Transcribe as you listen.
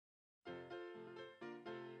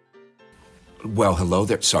Well, hello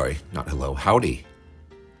there. Sorry, not hello. Howdy.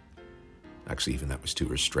 Actually, even that was too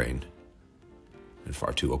restrained and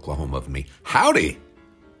far too Oklahoma of me. Howdy.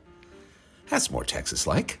 That's more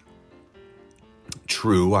Texas-like.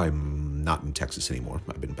 True, I'm not in Texas anymore.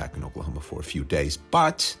 I've been back in Oklahoma for a few days,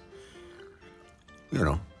 but,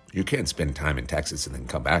 you can't spend time in Texas and then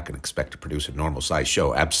come back and expect to produce a normal-sized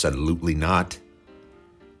show. Absolutely not.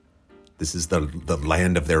 This is the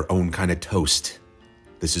land of their own kind of toast.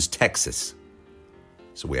 This is Texas.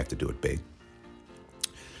 So we have to do it big.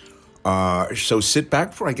 So sit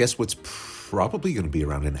back for, I guess, what's probably going to be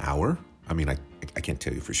around an hour. I mean, I can't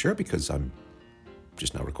tell you for sure because I'm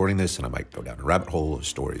just now recording this and I might go down a rabbit hole of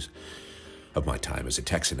stories of my time as a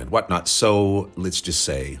Texan and whatnot. So let's just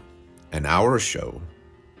say an hour or show,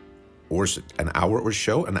 or an hour or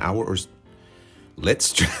show, an hour or...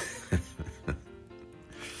 Let's...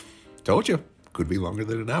 Told you, could be longer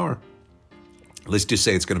than an hour. Let's just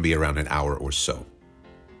say it's going to be around an hour or so.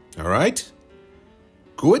 All right?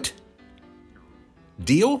 Good?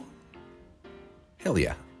 Deal? Hell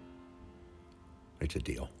yeah. It's a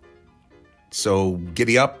deal. So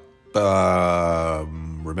giddy up,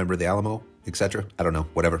 remember the Alamo, etc. I don't know,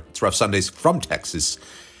 whatever. It's Rough Sundays from Texas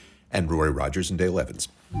and Roy Rogers and Dale Evans.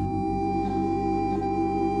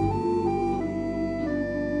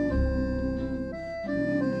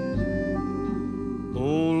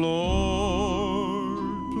 Oh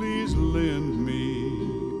Lord, please lend me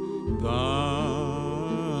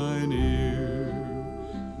thine ear,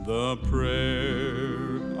 the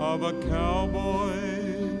prayer of a cowboy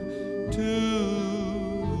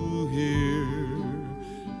to hear.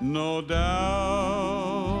 No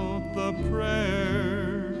doubt the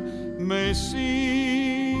prayer may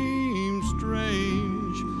seem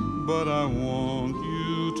strange, but I want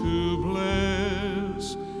you to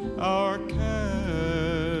bless our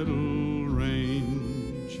cattle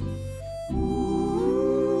range.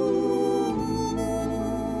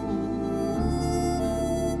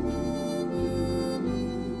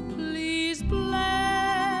 Please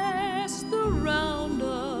bless the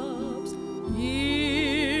roundups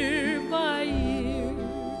year by year,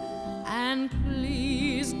 and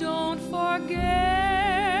please don't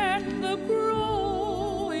forget the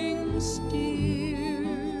growing steer.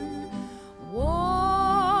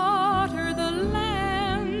 Water the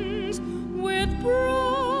lands with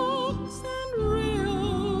brooks and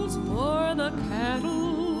rills for the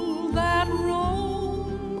cattle that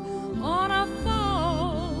roam on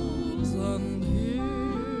 1,000 hills.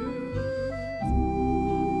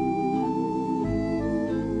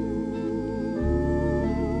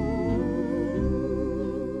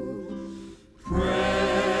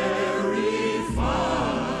 Prairie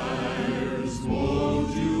fires,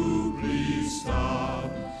 won't you please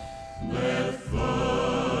stop? Let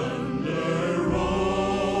thunder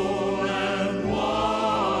roll and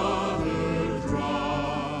water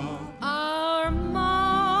drop. Our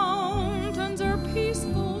mountains are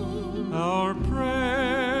peaceful, Our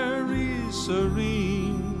prairies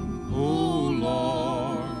serene, O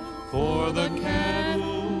Lord, for the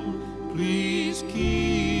cattle, please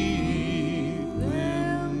keep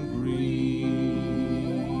them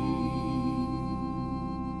green.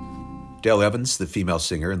 Dale Evans, the female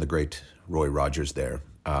singer, and the great Roy Rogers there.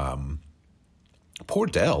 Poor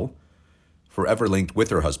Dale, forever linked with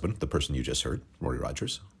her husband, the person you just heard, Roy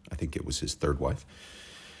Rogers. I think it was his third wife.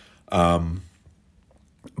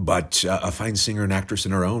 But a fine singer and actress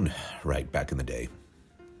in her own right back in the day.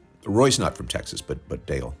 Roy's not from Texas, but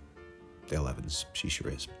Dale Evans, she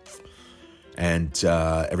sure is. And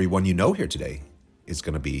everyone you know here today is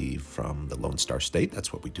going to be from the Lone Star State.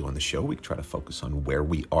 That's what we do on the show. We try to focus on where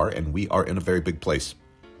we are, and we are in a very big place.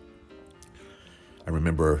 I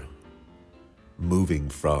remember moving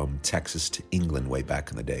from Texas to England way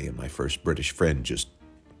back in the day, and my first British friend just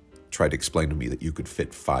tried to explain to me that you could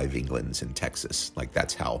fit 5 Englands in Texas. Like,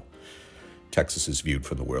 that's how Texas is viewed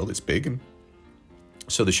from the world. It's big, and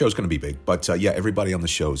so the show's going to be big. But yeah, everybody on the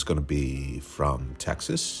show is going to be from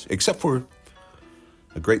Texas, except for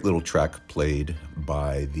a great little track played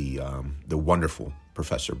by the wonderful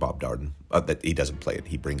Professor Bob Darden. That he doesn't play it;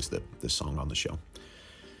 he brings the song on the show.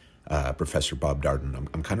 Professor Bob Darden,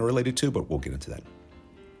 I'm kind of related to, but we'll get into that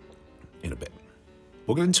in a bit.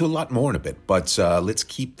 We'll get into a lot more in a bit, but let's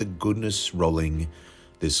keep the goodness rolling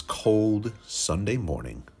this cold Sunday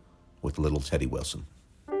morning with little Teddy Wilson.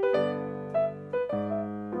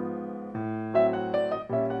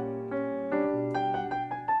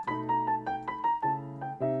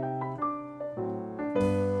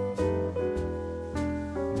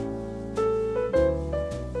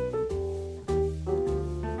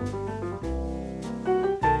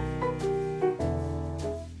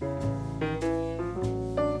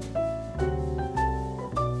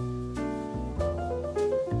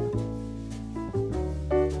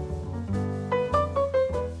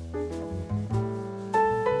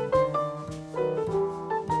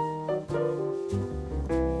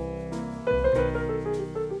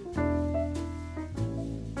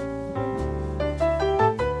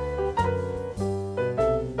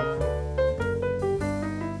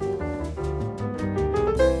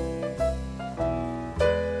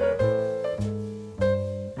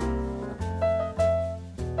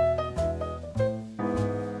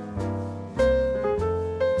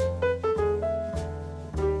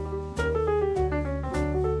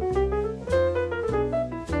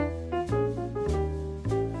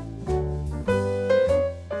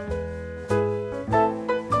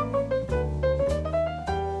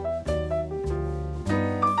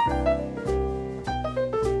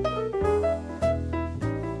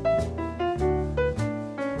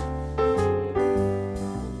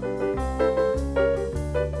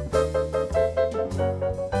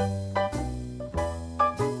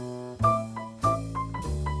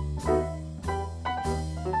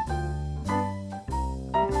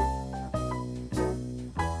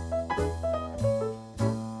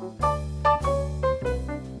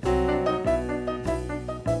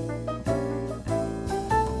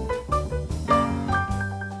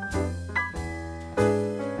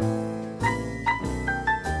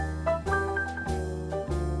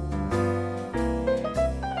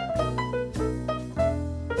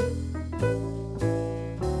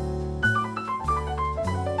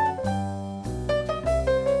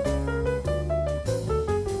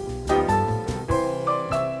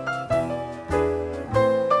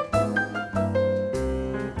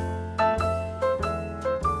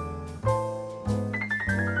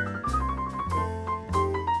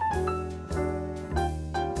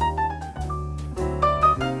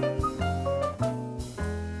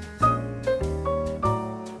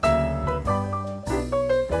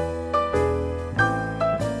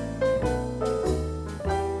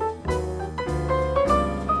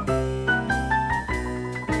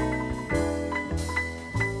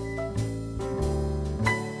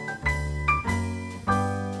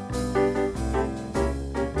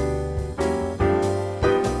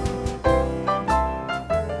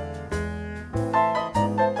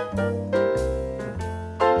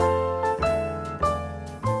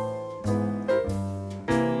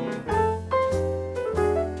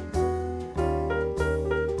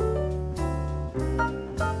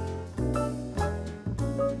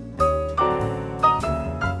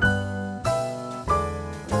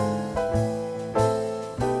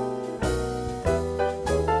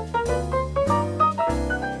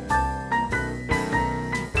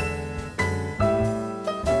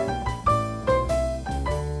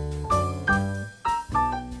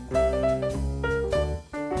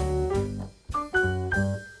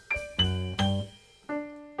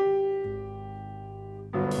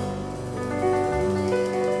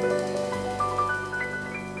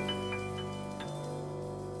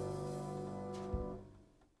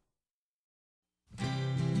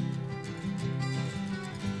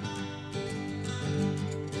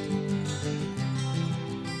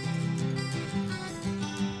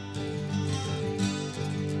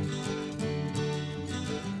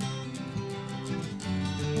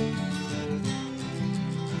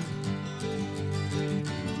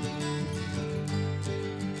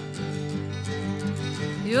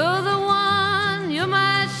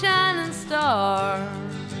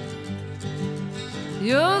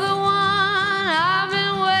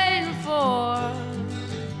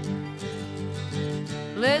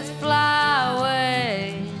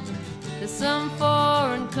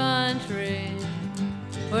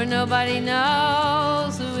 where nobody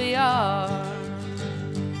knows who we are.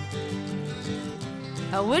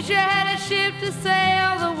 I wish I had a ship to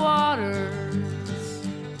sail the waters.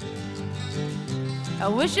 I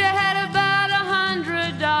wish I had about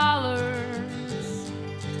 $100,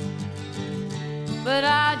 but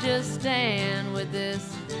I just stand with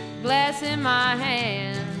this glass in my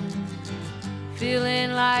hand,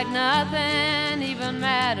 feeling like nothing even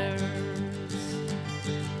matters.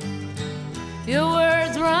 Your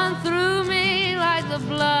words run through me like the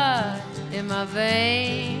blood in my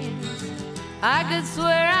veins. I could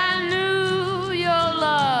swear I knew your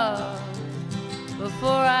love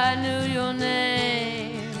before I knew your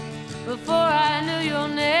name, before I knew your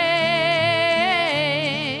name.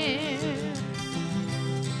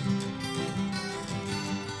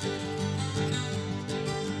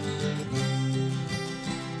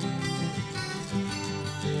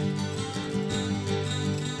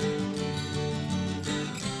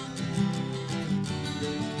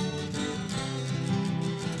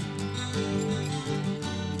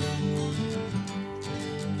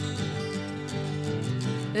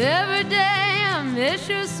 Every day I miss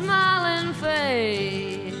your smiling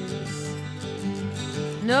face.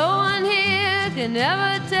 No one here can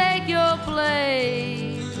ever take your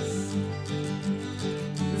place.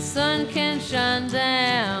 The sun can shine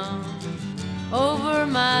down over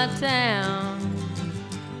my town,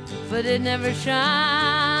 but it never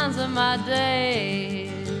shines on my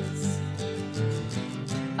days.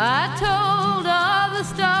 I told all the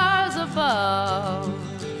stars above,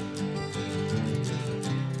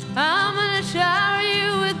 I'm gonna shower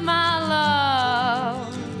you with my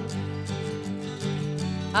love.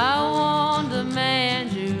 I won't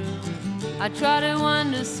demand you, I try to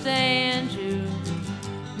understand you.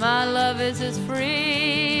 My love is as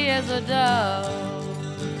free as a dove.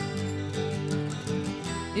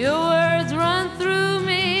 Your words run through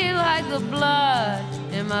me like the blood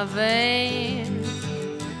in my veins.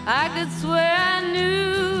 I could swear I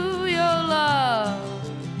knew your love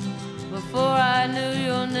before I knew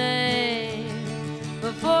your name,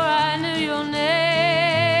 before I knew your name.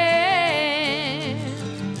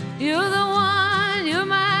 You're the one, you're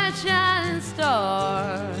my shining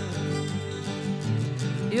star.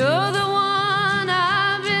 You're the one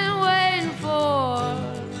I've been waiting for.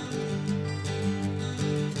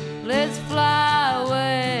 Let's fly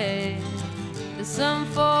away to some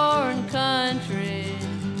foreign country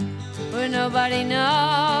where nobody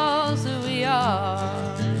knows who we are.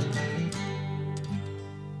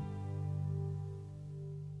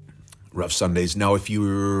 Rough Sundays. Now, if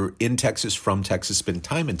you're in Texas, from Texas, spend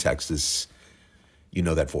time in Texas, you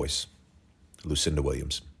know that voice, Lucinda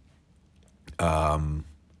Williams. But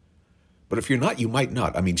if you're not, you might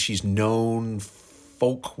not. I mean, she's known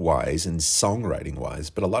folk-wise and songwriting-wise,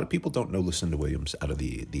 but a lot of people don't know Lucinda Williams out of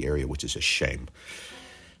the area, which is a shame,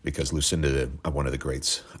 because Lucinda, one of the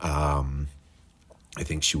greats. I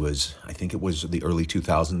think it was the early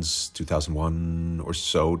 2000s, 2001 or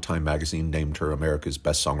so, Time Magazine named her America's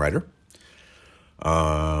Best Songwriter.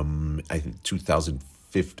 I think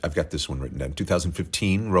 2015, I've got this one written down.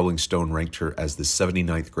 2015, Rolling Stone ranked her as the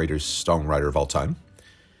 79th greatest songwriter of all time.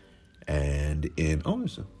 And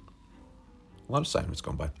there's a lot of silence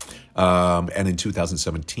going by. And in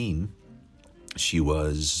 2017, she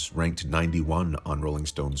was ranked 91 on Rolling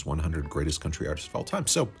Stone's 100 greatest country artists of all time.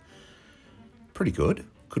 So, pretty good.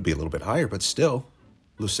 Could be a little bit higher, but still,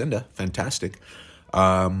 Lucinda, fantastic.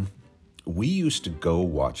 We used to go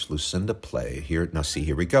watch Lucinda play here. Now, see,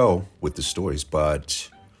 here we go with the stories. But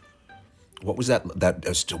what was that? That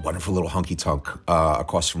was a wonderful little honky-tonk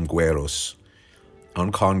across from Gueros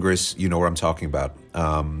on Congress. You know where I'm talking about.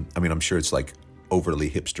 I mean, I'm sure it's like overly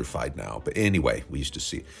hipster-fied now. But anyway, we used to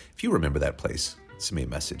see. If you remember that place, send me a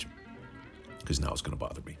message, because now it's going to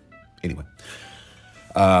bother me. Anyway.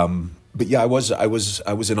 But yeah, I was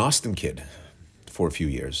an Austin kid for a few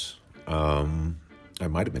years. I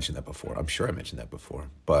might have mentioned that before. I'm sure I mentioned that before.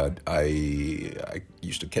 But I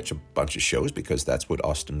used to catch a bunch of shows because that's what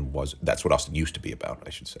Austin was. That's what Austin used to be about, I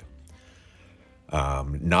should say.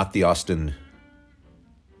 Not the Austin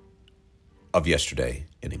of yesterday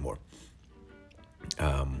anymore.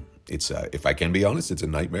 It's if I can be honest, it's a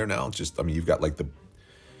nightmare now. It's just, I mean, you've got like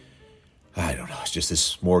I don't know. It's just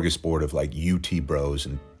this smorgasbord of like UT bros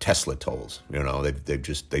and Tesla tolls. You know,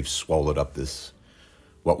 they've swallowed up this,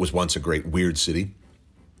 what was once a great weird city.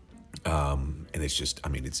 And it's just, I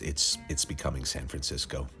mean, it's becoming San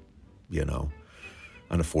Francisco, you know,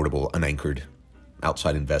 unaffordable, unanchored,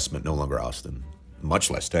 outside investment, no longer Austin, much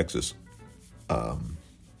less Texas.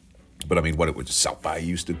 But I mean, what it was, South by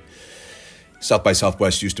used to South by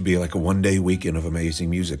Southwest used to be like a one-day weekend of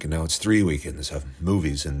amazing music, and now it's 3 weekends of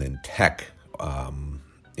movies and then tech.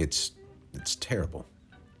 It's terrible.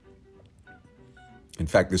 In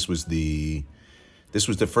fact, this was the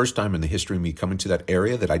first time in the history of me coming to that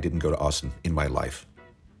area that I didn't go to Austin in my life.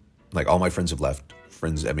 Like, all my friends have left.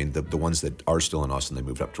 The ones that are still in Austin, they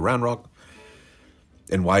moved up to Round Rock.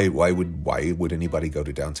 And why would anybody go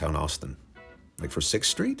to downtown Austin? Like, for 6th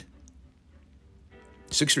Street?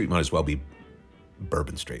 6th Street might as well be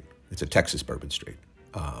Bourbon Street. It's a Texas Bourbon Street.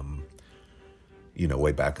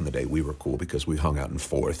 Way back in the day, we were cool because we hung out in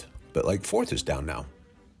 4th. But, like, 4th is down now.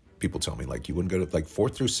 People tell me, like, you wouldn't go to, like,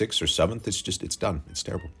 4th through 6th or 7th. It's done. It's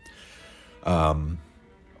terrible. But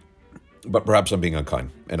perhaps I'm being unkind,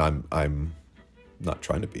 and I'm not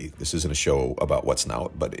trying to be. This isn't a show about what's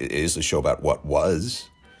now, but it is a show about what was.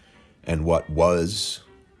 And what was,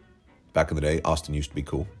 back in the day, Austin used to be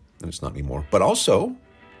cool, and it's not anymore. But also,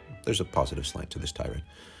 there's a positive slant to this tirade.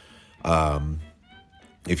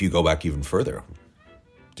 If you go back even further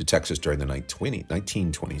to Texas during the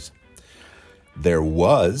 1920s, there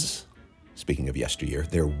was, speaking of yesteryear,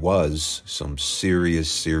 there was some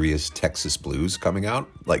serious Texas blues coming out,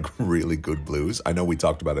 like really good blues. I know we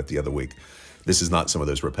talked about it the other week. This is not some of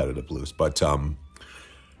those repetitive blues, but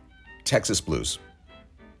Texas blues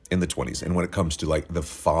in the 20s. And when it comes to like the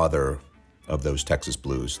father of those Texas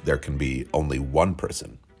blues, there can be only one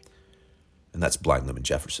person, and that's Blind Lemon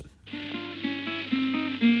Jefferson.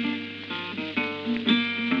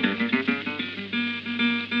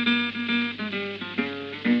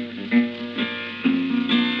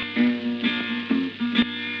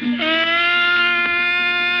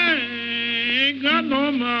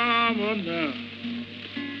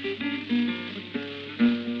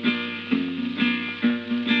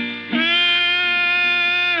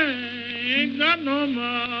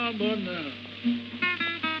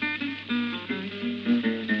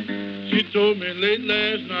 Told me late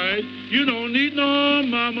last night, you don't need no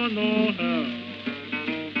mama, no how.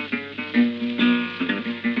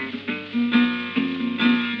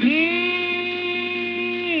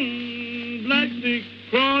 Black snake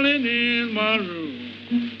crawling in my room.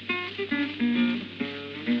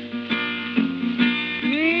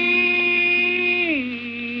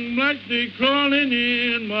 Black snake crawling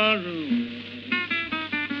in my room.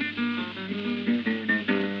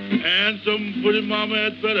 And some pretty mama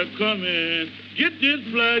had better come in, get this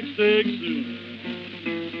black snake soon.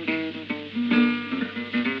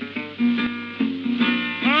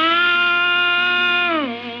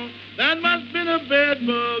 Oh, that must been a bad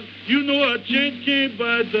bug. You know a chain can't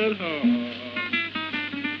bite that hard.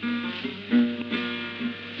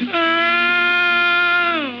 Oh,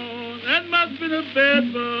 that must been a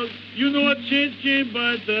bad bug. You know a chain can't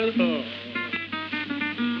bite that hard.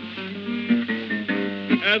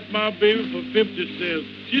 Asked my baby for 50 cents.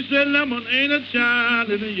 She said, Lemon ain't a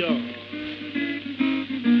child in the yard.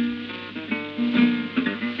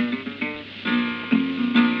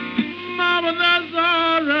 Mama, that's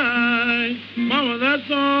all right. Mama,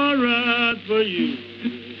 that's all right for you.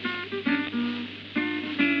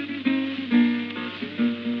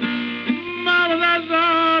 Mama, that's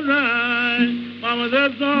all right. Mama,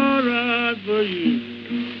 that's all right for you.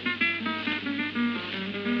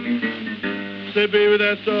 Say, baby,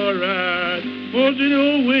 that's all right. Won't you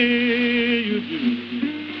know way you do?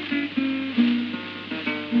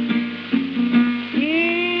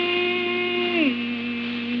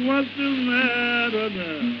 What's the matter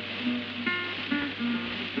now?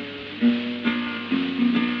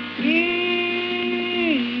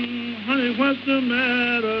 Honey, what's the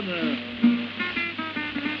matter now?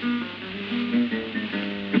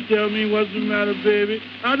 Tell me what's the matter, baby.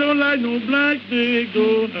 I don't like no black snake,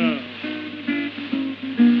 go now.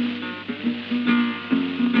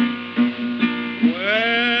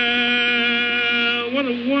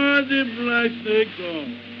 The black snake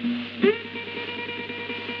gone.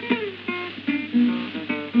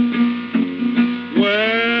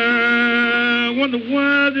 Well, wonder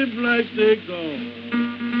why the black snake gone.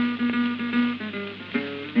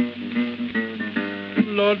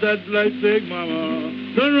 Lord, that black snake mama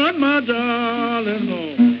done run my darling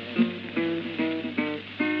home.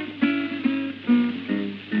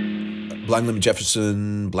 Blind Lemon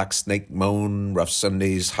Jefferson, Black Snake Moan, Rough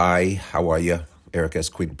Sundays. Hi, how are you? Aric S.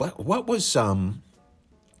 Queen. What was, that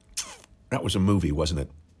was a movie, wasn't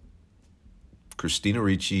it? Christina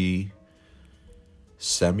Ricci,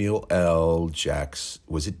 Samuel L. Jackson.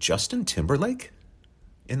 Was it Justin Timberlake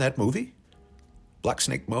in that movie? Black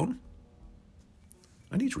Snake Moan?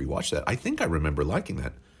 I need to rewatch that. I think I remember liking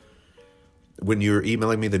that. When you're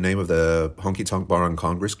emailing me the name of the honky-tonk bar on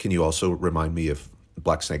Congress, can you also remind me if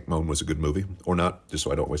Black Snake Moan was a good movie, or not, just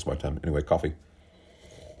so I don't waste my time. Anyway, coffee.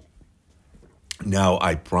 Now,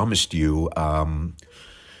 I promised you, I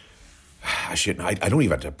don't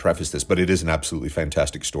even have to preface this, but it is an absolutely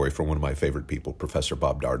fantastic story from one of my favorite people, Professor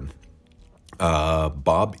Bob Darden.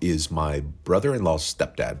 Bob is my brother-in-law's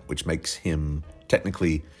stepdad, which makes him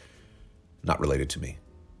technically not related to me.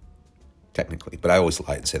 Technically, but I always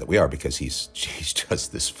lie and say that we are, because he's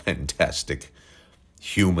just this fantastic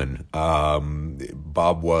human.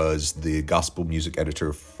 Bob was the gospel music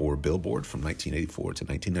editor for Billboard from 1984 to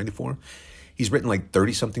 1994. He's written like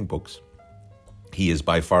 30-something books. He is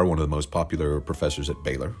by far one of the most popular professors at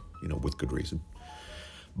Baylor, with good reason.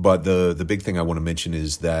 But the big thing I want to mention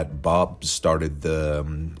is that Bob started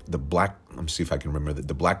the Black, let me see if I can remember,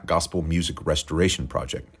 the Black Gospel Music Restoration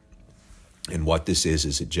Project. And what this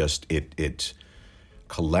is it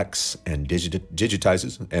collects and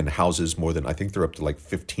digitizes and houses more than, I think they're up to like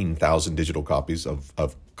 15,000 digital copies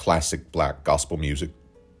of classic black gospel music,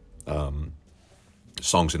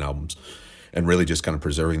 songs and albums, and really just kind of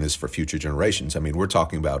preserving this for future generations. I mean, we're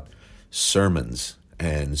talking about sermons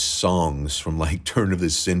and songs from like turn of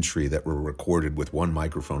this century that were recorded with one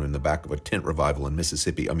microphone in the back of a tent revival in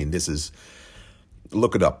Mississippi. I mean, this is,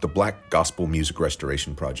 look it up, the Black Gospel Music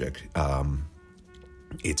Restoration Project.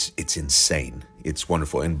 It's insane. It's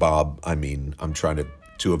wonderful. And Bob, I mean, I'm trying to,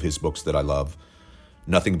 two of his books that I love,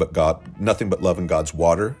 Nothing But Love and God's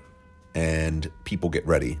Water, and People Get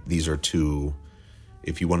Ready. These are two,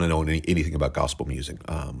 if you want to know anything about gospel music,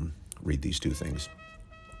 read these two things.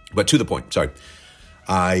 But to the point, sorry.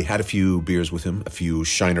 I had a few beers with him, a few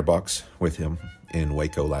Shiner Box with him in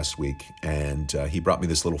Waco last week, and he brought me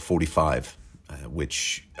this little 45,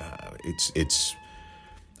 which it's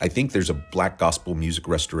I think there's a Black Gospel Music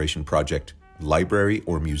Restoration Project library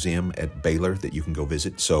or museum at Baylor that you can go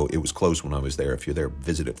visit. So it was closed when I was there. If you're there,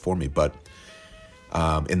 visit it for me. But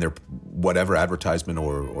in their whatever advertisement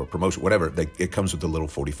or promotion, whatever, it comes with a little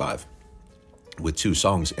 45 with two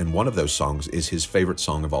songs. And one of those songs is his favorite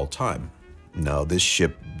song of all time. Now, this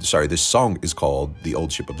song is called The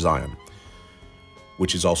Old Ship of Zion,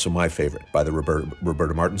 which is also my favorite by the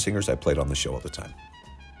Roberta Martin singers I played on the show all the time.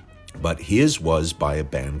 But his was by a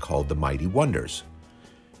band called the Mighty Wonders,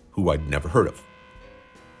 who I'd never heard of.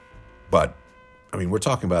 But, I mean, we're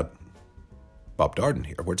talking about Bob Darden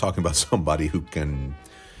here. We're talking about somebody who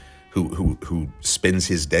spends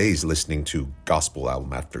his days listening to gospel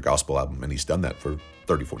album after gospel album, and he's done that for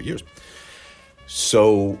 30, 40 years.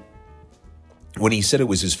 So when he said it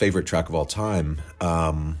was his favorite track of all time,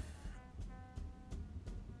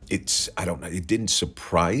 it didn't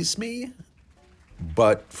surprise me.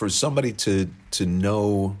 But for somebody to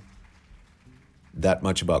know that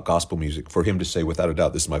much about gospel music, for him to say, without a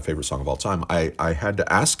doubt, this is my favorite song of all time, I had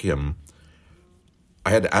to ask him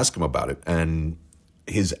about it. And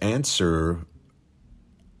his answer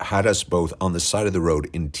had us both on the side of the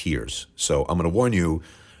road in tears. So I'm going to warn you,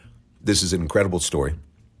 this is an incredible story.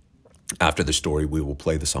 After the story, we will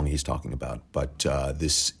play the song he's talking about. But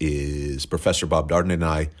this is Professor Bob Darden and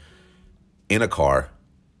I in a car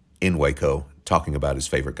in Waco talking about his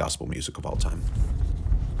favorite gospel music of all time.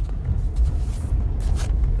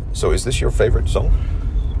 So is this your favorite song?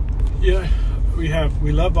 Yeah,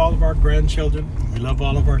 we love all of our grandchildren. We love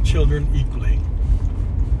all of our children equally.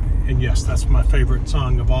 And yes, that's my favorite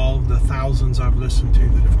song of all the thousands I've listened to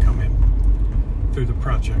that have come in through the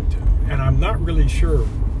project. And I'm not really sure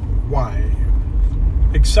why,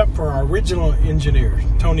 except for our original engineer,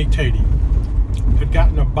 Tony Tatey, had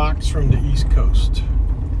gotten a box from the East Coast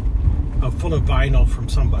full of vinyl from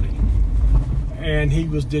somebody. And he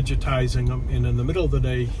was digitizing them, and in the middle of the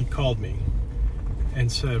day, he called me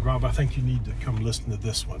and said, "Rob, I think you need to come listen to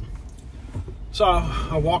this one." So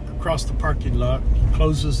I walk across the parking lot. He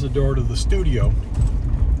closes the door to the studio,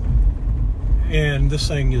 and this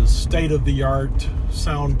thing is state-of-the-art,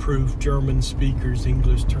 soundproof, German speakers,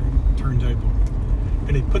 English turntable.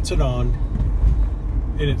 And he puts it on,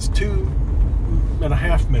 and it's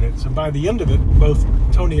 2.5 minutes, and by the end of it, both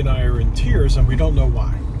Tony and I are in tears, and we don't know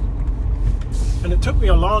why. And it took me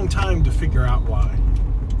a long time to figure out why.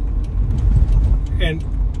 And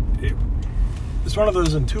it's one of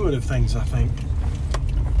those intuitive things, I think.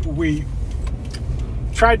 We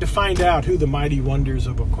tried to find out who the Mighty Wonders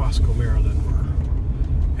of Oquasco, Maryland were,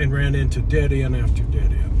 and ran into dead end after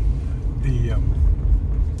dead end.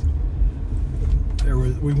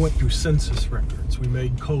 We went through census records. We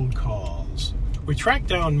made cold calls. We tracked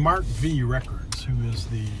down Mark V Records, who is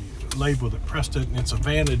the label that pressed it, and it's a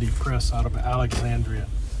vanity press out of Alexandria,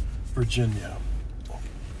 Virginia.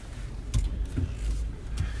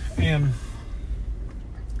 And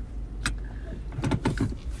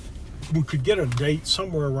we could get a date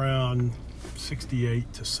somewhere around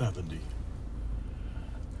 68 to 70.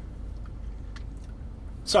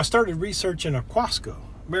 So I started researching Aquasco,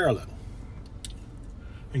 Maryland.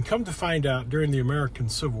 And come to find out, during the American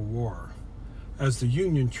Civil War, as the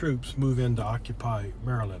Union troops move in to occupy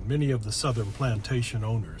Maryland, many of the southern plantation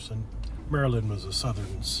owners, and Maryland was a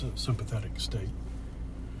southern sympathetic state,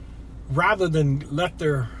 rather than let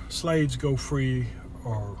their slaves go free,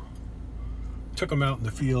 or took them out in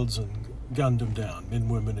the fields and gunned them down, men,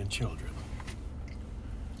 women, and children.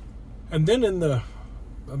 And then in the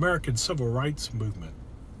American Civil Rights Movement,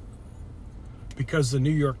 because the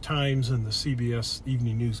New York Times and the CBS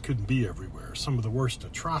Evening News couldn't be everywhere, some of the worst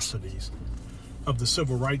atrocities of the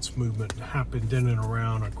Civil Rights Movement happened in and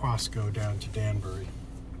around Aquasco down to Danbury,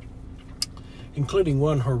 including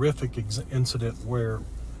one horrific incident where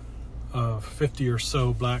 50 or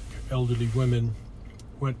so black elderly women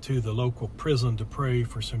went to the local prison to pray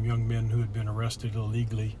for some young men who had been arrested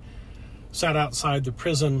illegally, sat outside the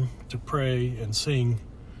prison to pray and sing,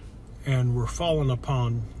 and were fallen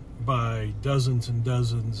upon by dozens and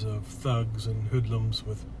dozens of thugs and hoodlums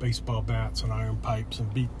with baseball bats and iron pipes,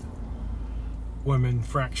 and beat women,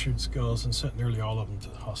 fractured skulls, and sent nearly all of them to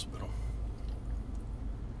the hospital.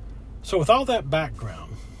 So with all that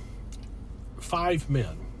background, 5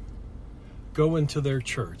 men go into their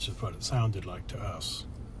church, is what it sounded like to us,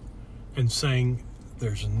 and saying,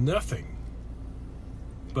 there's nothing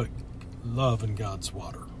but love in God's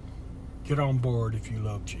water. Get on board if you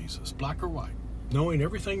love Jesus, black or white. Knowing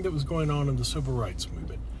everything that was going on in the Civil Rights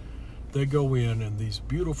Movement, they go in these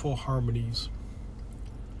beautiful harmonies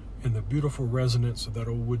and the beautiful resonance of that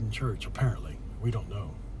old wooden church, apparently. We don't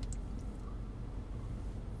know.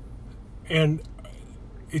 And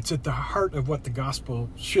it's at the heart of what the gospel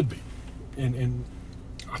should be. And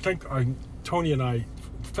I think Tony and I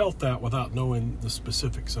felt that without knowing the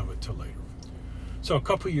specifics of it till later. So a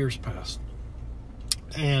couple years passed,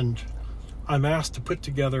 and I'm asked to put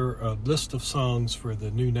together a list of songs for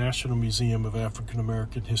the new National Museum of African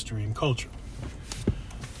American History and Culture.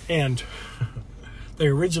 And they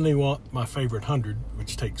originally want my favorite 100,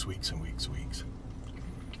 which takes weeks and weeks and weeks.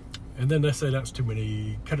 And then they say that's too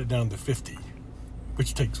many, cut it down to 50,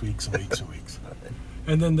 which takes weeks and weeks and weeks.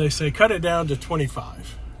 And then they say cut it down to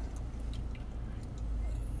 25.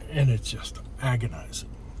 And it's just agonizing,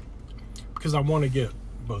 because I want to get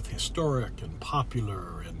both historic and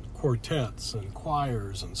popular and quartets and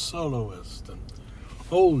choirs and soloists and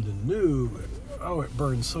old and new, and it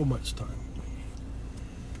burns so much time.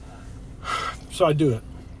 So I do it.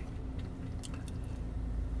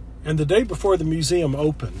 And the day before the museum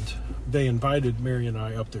opened, they invited Mary and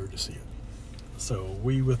I up there to see it. So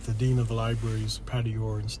we, with the dean of the libraries, Patty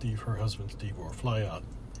Orr, and her husband Steve Orr, fly out,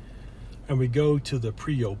 and we go to the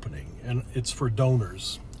pre-opening, and it's for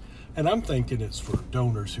donors. And I'm thinking it's for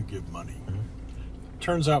donors who give money. Mm-hmm.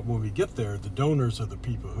 Turns out when we get there, the donors are the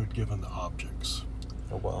people who'd given the objects.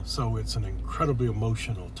 Oh, wow. So it's an incredibly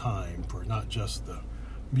emotional time for not just the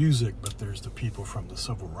music, but there's the people from the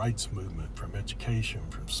Civil Rights Movement, from education,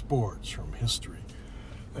 from sports, from history.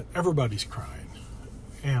 And everybody's crying.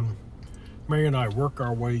 And Mary and I work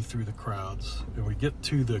our way through the crowds, and we get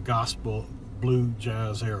to the gospel blue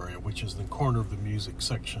jazz area, which is the corner of the music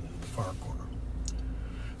section in the far corner.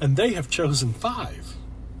 And they have chosen 5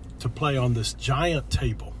 to play on this giant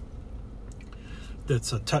table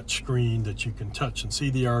that's a touch screen that you can touch and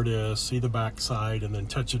see the artist, see the backside, and then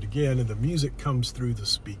touch it again, and the music comes through the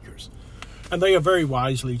speakers. And they have very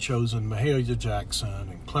wisely chosen Mahalia Jackson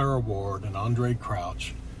and Clara Ward and Andre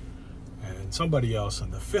Crouch and somebody else.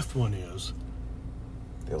 And the 5th one is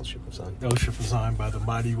The Old Ship of Zion. The Old Ship of Zion by the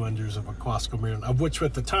Mighty Wonders of Aquasco, Maryland, of which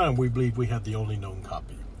at the time we believe we had the only known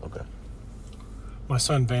copy. Okay. My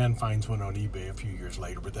son Van finds one on eBay a few years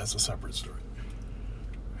later, but that's a separate story.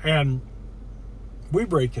 And we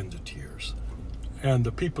break into tears, and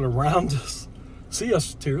the people around us see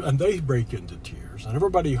us tear, and they break into tears, and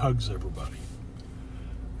everybody hugs everybody.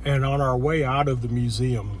 And on our way out of the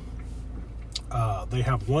museum, they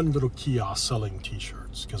have one little kiosk selling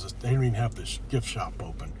T-shirts, because they don't even have this gift shop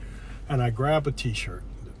open. And I grab a T-shirt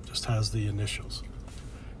that just has the initials.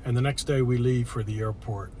 And the next day we leave for the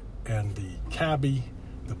airport, and the cabbie,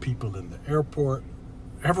 the people in the airport,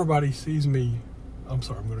 everybody sees me. I'm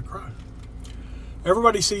sorry, I'm going to cry.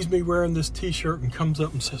 Everybody sees me wearing this T-shirt and comes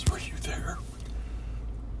up and says, "Were you there?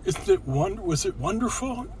 Was it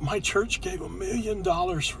wonderful? My church gave $1 million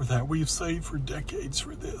for that. We've saved for decades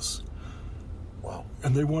for this." Wow.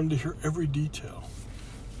 And they wanted to hear every detail.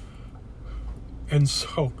 And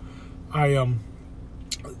so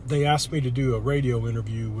they asked me to do a radio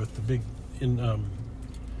interview with the big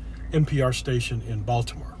NPR station in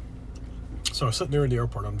Baltimore. So I was sitting there in the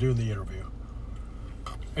airport. I'm doing the interview.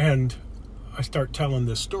 And I start telling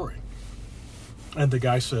this story. And the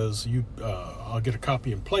guy says, I'll get a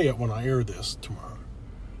copy and play it when I air this tomorrow.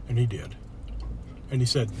 And he did. And he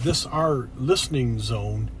said, our listening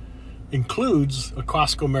zone includes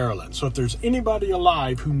Acosco, Maryland. So if there's anybody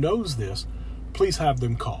alive who knows this, please have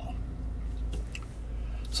them call.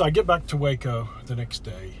 So I get back to Waco the next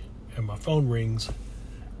day, and my phone rings,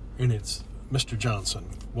 and it's Mr. Johnson,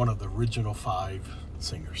 one of the original 5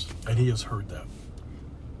 singers, and he has heard that.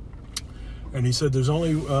 And he said, I'm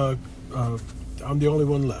the only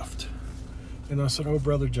one left. And I said, oh,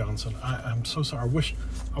 Brother Johnson, I'm so sorry.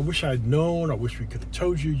 I wish I'd known. I wish we could have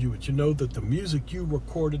told you. You know that the music you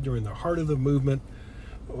recorded during the heart of the movement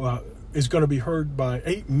is going to be heard by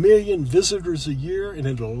 8 million visitors a year, and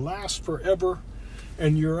it'll last forever.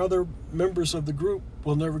 And your other members of the group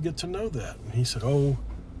will never get to know that. And he said, oh,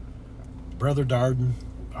 Brother Darden,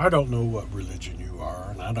 I don't know what religion you are,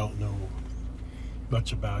 and I don't know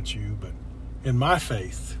much about you, but in my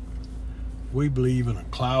faith, we believe in a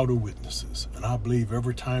cloud of witnesses. And I believe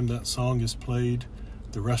every time that song is played,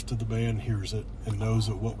 the rest of the band hears it and knows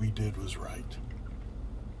that what we did was right.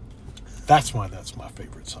 That's why that's my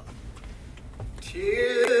favorite song.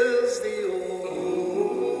 'Tis the old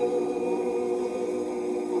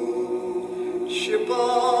ship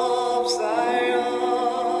of Zion.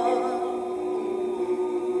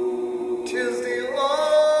 'Tis the old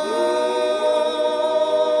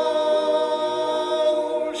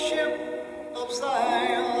ship of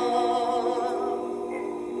Zion.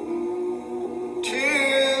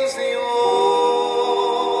 'Tis the old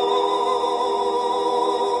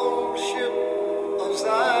ship of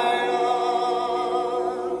Zion.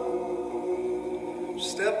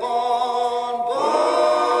 Step on board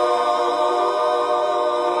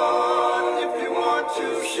if you want to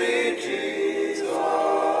see Jesus.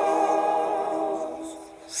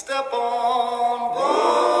 Step on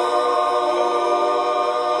board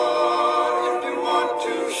if you want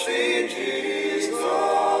to see Jesus.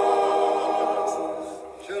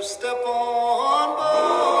 Just step on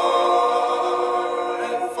board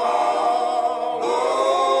and follow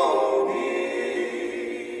me.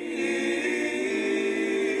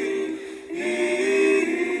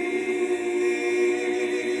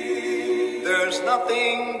 There's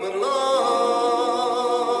nothing but love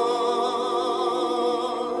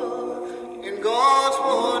in God's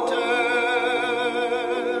water.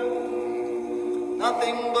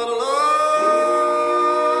 Nothing but love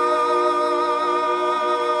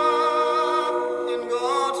in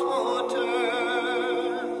God's water.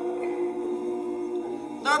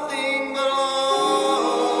 Nothing but love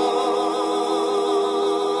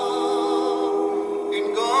in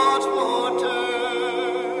God's water.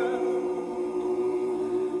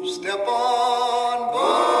 Step on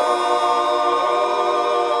board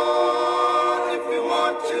if you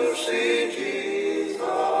want to see Jesus.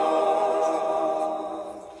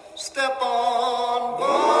 Step on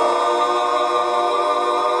board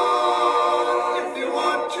if you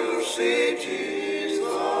want to see Jesus.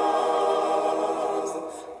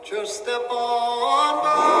 Just step on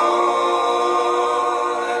board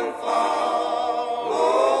and follow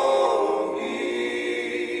me.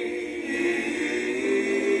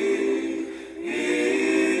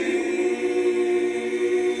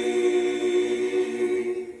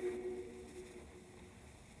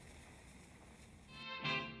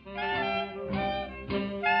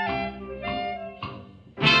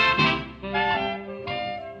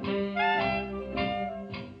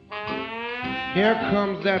 Here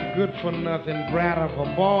comes that good-for-nothing brat of a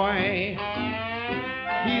boy.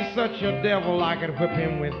 He's such a devil I could whip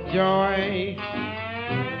him with joy.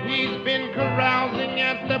 He's been carousing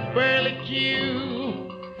at the Burley Q.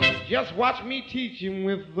 Just watch me teach him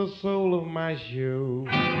with the sole of my shoe.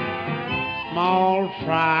 Small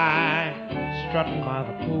fry, strutting by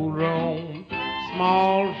the pool room.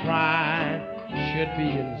 Small fry, should be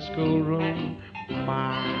in the schoolroom.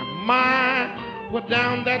 My, put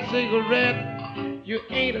down that cigarette. You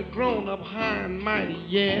ain't a grown-up high and mighty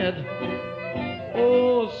yet.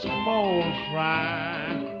 Oh, small fry,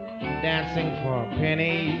 dancing for a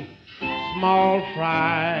penny. Small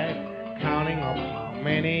fry, counting up how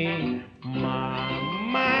many.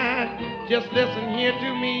 My, just listen here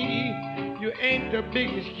to me. You ain't the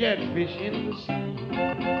biggest catfish in the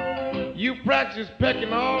sea. You practice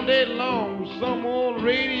pecking all day long with some old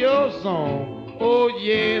radio song. Oh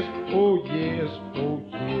yes, oh yes, oh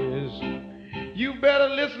yes. You better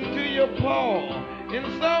listen to your paw and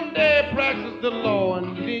someday practice the law,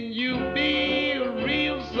 and then you be a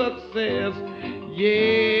real success.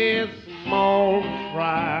 Yes, small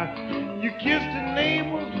fry. You kissed the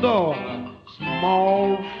neighbor's daughter.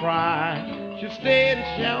 small fry should stay in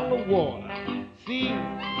shallow water. See,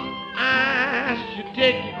 I should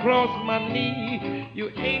take you across my knee. You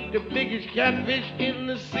ain't the biggest catfish in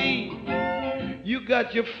the sea. You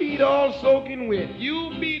got your feet all soaking wet.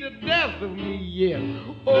 You'll be the death of me, yes.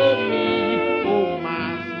 Oh me, oh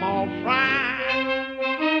my small fry.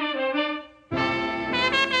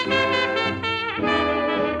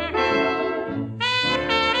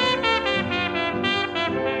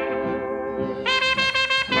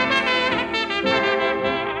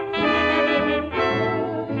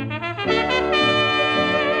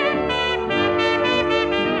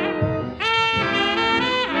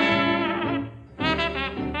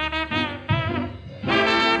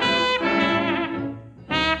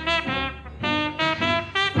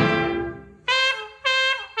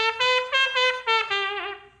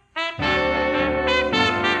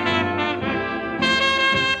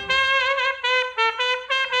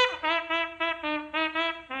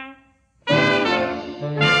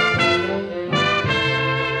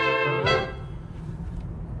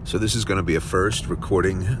 So this is going to be a first,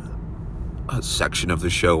 recording a section of the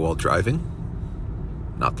show while driving.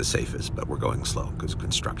 Not the safest, but we're going slow because of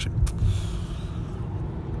construction.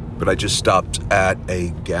 But I just stopped at a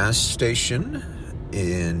gas station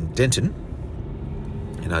in Denton.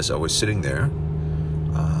 And as I was sitting there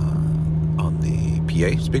on the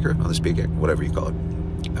speaker, whatever you call it,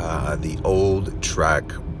 the old track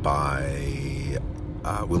by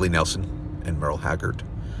Willie Nelson and Merle Haggard,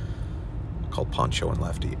 called Poncho and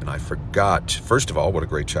Lefty, and I forgot, first of all, what a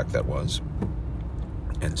great track that was,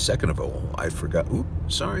 and second of all, I forgot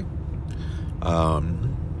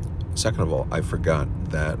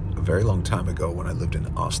that a very long time ago when I lived in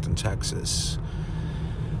Austin, Texas,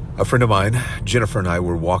 a friend of mine, Jennifer, and I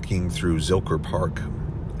were walking through Zilker Park,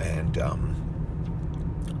 and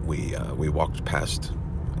we walked past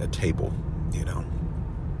a table,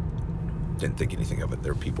 didn't think anything of it.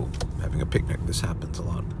 There were people having a picnic. This happens a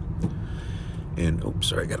lot. And,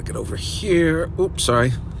 I gotta get over here.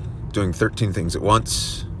 Doing 13 things at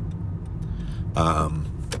once.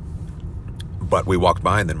 But we walked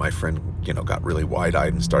by, and then my friend, got really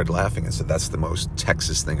wide-eyed and started laughing and said, "That's the most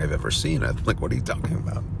Texas thing I've ever seen." I'm like, "What are you talking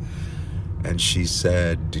about?" And she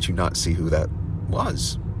said, "Did you not see who that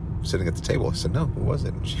was sitting at the table?" I said, "No, who was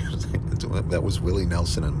it?" And she was like, "That was Willie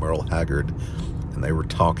Nelson and Merle Haggard, and they were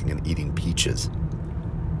talking and eating peaches."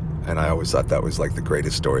 And I always thought that was like the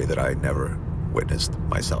greatest story that I never witnessed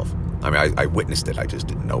myself. I mean, I witnessed it, I just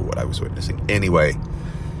didn't know what I was witnessing. Anyway,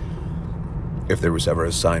 if there was ever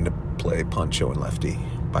a sign to play Poncho and Lefty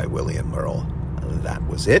by Willie and Merle, that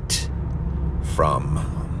was it. From,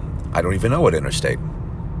 I don't even know what interstate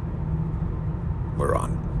we're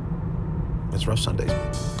on. It's Rough Sundays.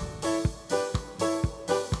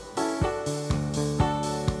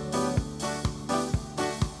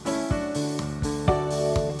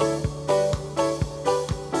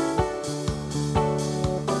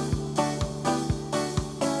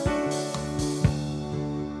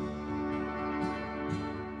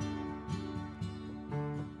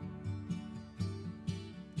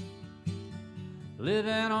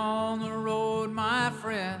 Living on the road, my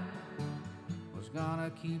friend, was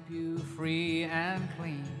gonna keep you free and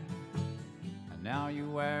clean. And now you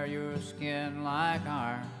wear your skin like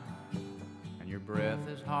iron, and your breath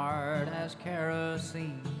is hard as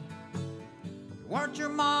kerosene. You weren't your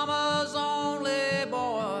mama's only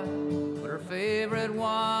boy, but her favorite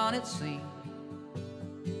one, it seemed.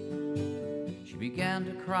 She began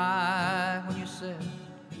to cry when you said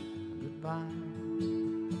goodbye.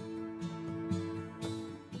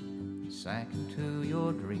 Sank into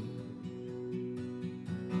your dream.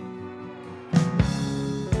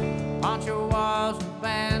 Pancho was a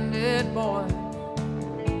bandit boy.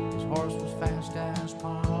 His horse was fast as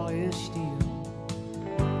polished steel.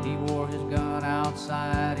 He wore his gun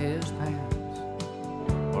outside his pants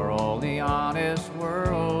for all the honest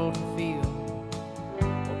world to feel.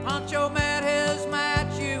 Well, Pancho met his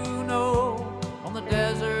match, on the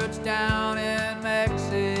deserts down in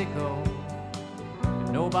Mexico.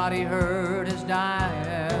 Nobody heard his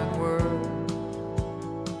dying word.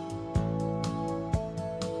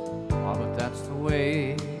 Oh, but that's the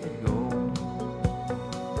way it goes.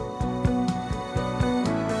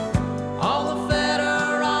 All the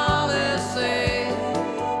federales say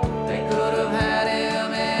they could have had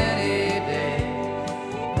him any day.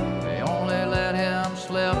 They only let him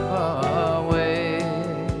slip away.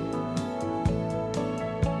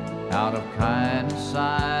 Out of kindness,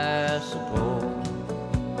 I suppose.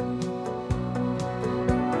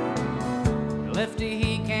 Lefty,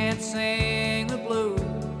 he can't sing the blues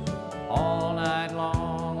all night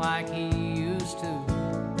long like he used to.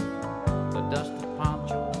 The dust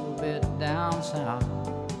south.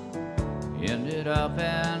 Ended up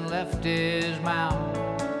and left his mount.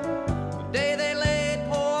 The day they laid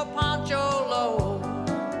poor Pancho low,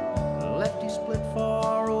 left he split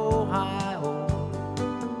for Ohio,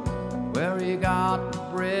 where he got the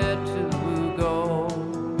bread to go.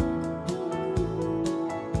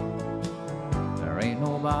 There ain't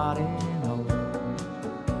nobody knows.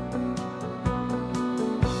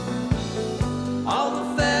 All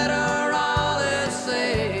the federales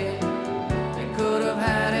say they could have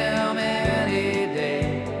had him any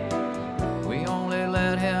day. We only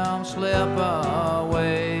let him slip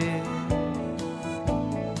away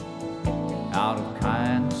out of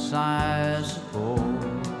kindness, I suppose.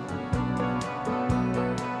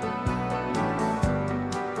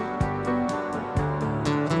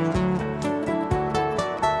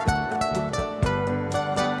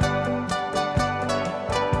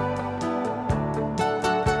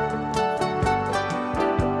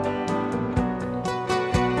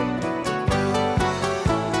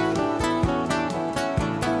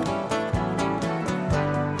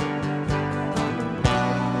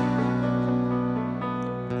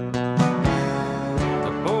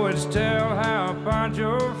 Tell how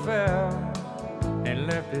Pancho fell and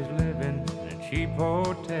left his living in a cheap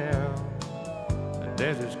hotel. The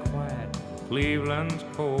desert's quiet, Cleveland's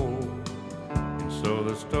cold, and so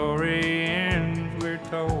the story ends, we're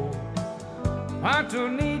told. Pancho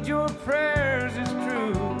needs your prayers, it's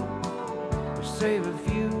true, to save a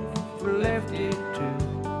few for Lefty too.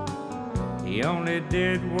 He only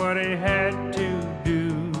did what he had to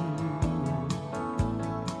do.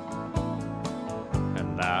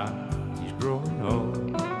 Now he's growing old.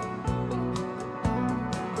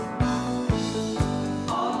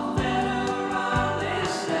 All the federales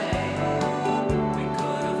say we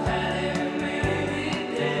could have had him any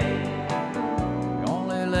day. We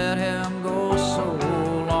only let him go so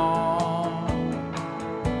long,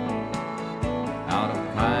 out of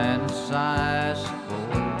kindness, I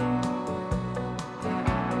suppose.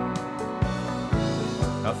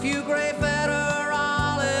 A few gray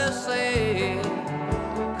federales say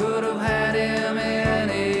could have had him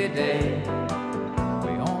any day.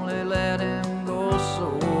 We only let him go so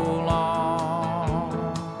long,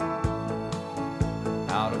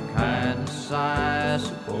 out of kindness, I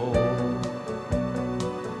suppose.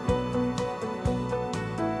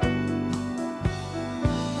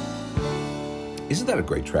 Isn't that a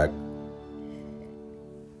great track?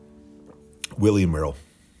 Willie Merle.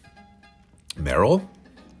 Merle?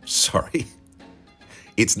 Sorry.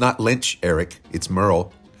 It's not Lynch, Aric. It's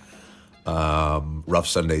Merle. Rough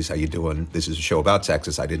Sundays, how you doing? This is a show about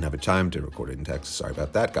Texas. I didn't have a time to record it in Texas. Sorry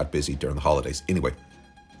about that. Got busy during the holidays. Anyway,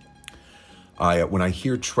 when I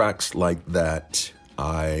hear tracks like that,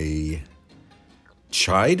 I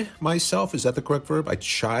chide myself. Is that the correct verb? I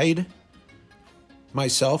chide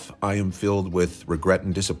myself. I am filled with regret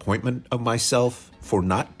and disappointment of myself for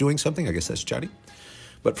not doing something. I guess that's chiding.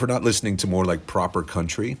 But for not listening to more like proper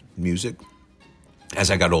country music. As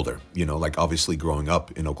I got older, like obviously growing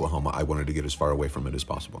up in Oklahoma, I wanted to get as far away from it as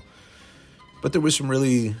possible. But there's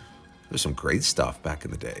some great stuff back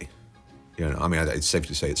in the day. It's safe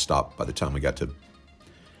to say it stopped by the time we got to,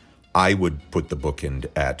 I would put the bookend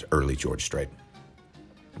at early George Strait.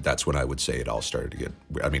 That's when I would say it all started to get,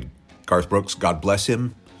 Garth Brooks, God bless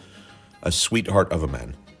him, a sweetheart of a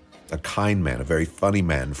man, a kind man, a very funny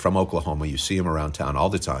man from Oklahoma. You see him around town all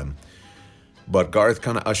the time. But Garth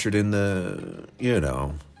kind of ushered in the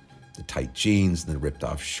tight jeans and the ripped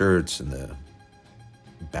off shirts and the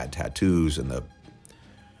bad tattoos and the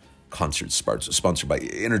concerts sponsored by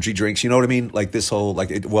energy drinks. You know what I mean? Like this whole,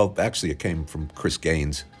 actually it came from Chris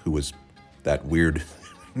Gaines, who was that weird,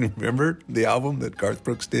 remember the album that Garth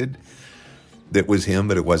Brooks did? That was him,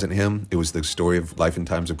 but it wasn't him. It was the story of life and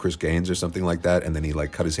times of Chris Gaines or something like that. And then he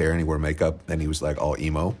cut his hair and he wore makeup and he was all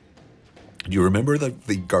emo. Do you remember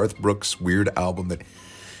the Garth Brooks weird album that?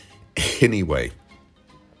 Anyway,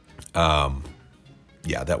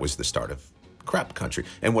 that was the start of crap country.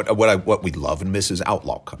 And what we love and miss is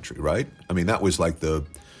outlaw country, right? That was like the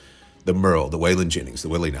Merle, the Waylon Jennings, the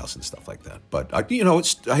Willie Nelson, stuff like that. But hang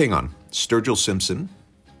on, Sturgill Simpson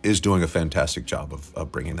is doing a fantastic job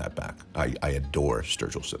of bringing that back. I adore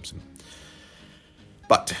Sturgill Simpson.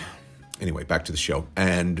 But anyway, back to the show,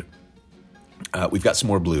 and we've got some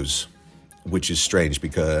more blues. Which is strange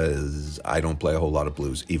because I don't play a whole lot of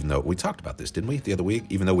blues, even though we talked about this, didn't we, the other week?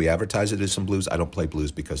 Even though we advertise it as some blues, I don't play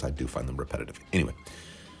blues because I do find them repetitive. Anyway,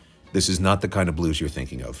 this is not the kind of blues you're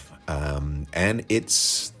thinking of. And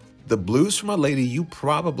it's the blues from a lady you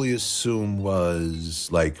probably assume was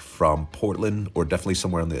from Portland or definitely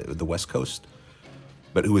somewhere on the West Coast,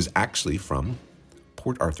 but who is actually from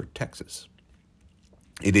Port Arthur, Texas.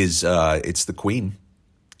 It is, it's the Queen,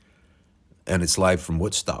 and it's live from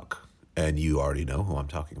Woodstock. And you already know who I'm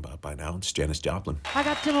talking about by now. It's Janis Joplin. I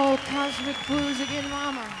got them old cosmic blues again,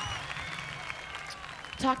 mama.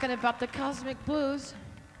 Talking about the cosmic blues.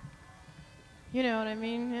 You know what I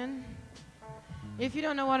mean, man? If you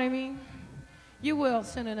don't know what I mean, you will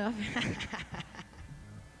soon enough.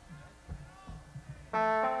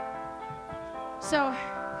 So,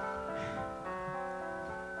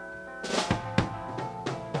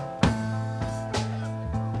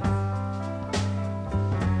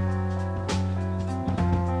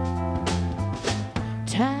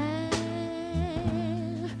 time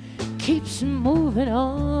keeps moving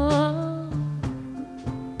on.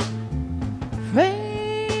 Friends,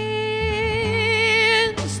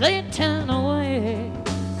 they turn away.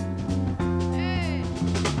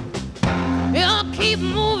 You'll keep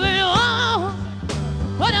moving on,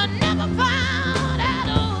 but I never found out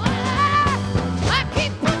a way. I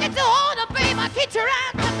keep pushing to hold the babe. I keep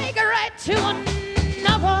trying to make it right to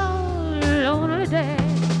another lonely day.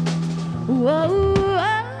 Whoa.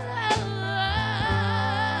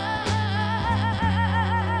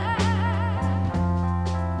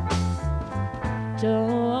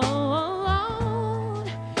 Dawn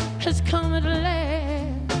has come at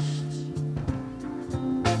last.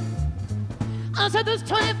 I said there's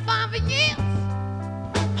 25 years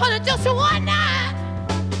on just one night.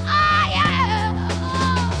 Oh yeah.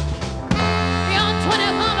 You're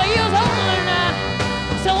 25 years old now,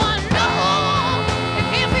 so I know it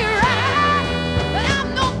can't be right. But I'm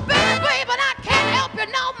no better, babe, and I can't help you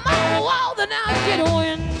no more. Well, then I'll get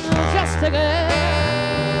win just again.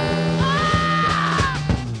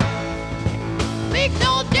 Make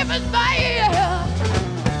no difference, baby.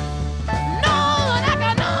 No, like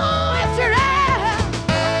I know it's right.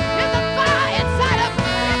 There's a fire inside of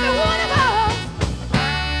every one of us.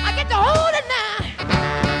 I get to hold it now.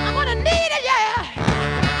 I'm gonna need it, yeah.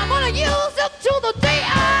 I'm gonna use it till the day I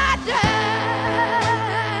die.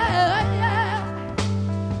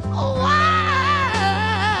 Oh,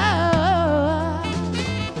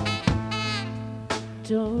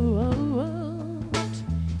 don't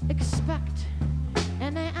expect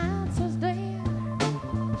any answers there,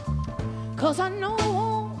 'cause I know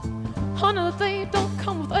honey, they don't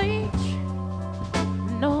come with age.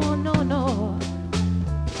 No, no, no.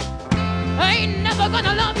 I ain't never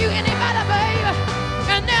gonna love you any better, baby,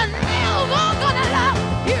 and they're never gonna love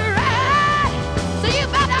you right. So you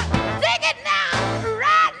better dig it now,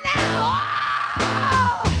 right now.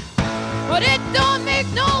 Oh. But it don't make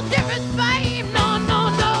no difference, babe. No, no,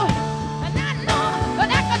 no. And I know, but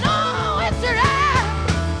I can know it's right.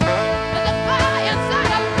 There's a fire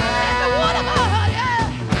inside of every one of us,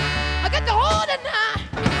 yeah. I get to hold it now.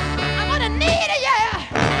 I'm gonna need it, yeah.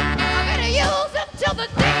 I'm gonna use it till the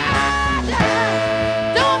day I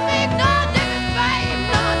die. Don't make no difference, babe.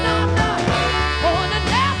 No, no, no. Oh, and it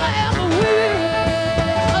never ever will.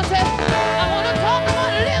 I said, I wanna talk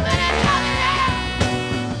about living and loving, yeah.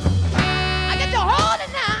 I get to hold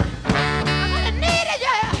it now. I'm gonna need it,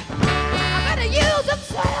 yeah. I'm gonna use it,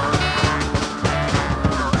 so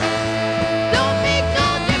don't make no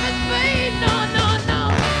difference, babe. No, no, no.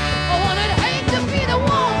 Oh, and I'd hate to be the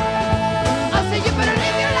one. I said, you better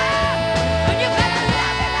live your life, and you better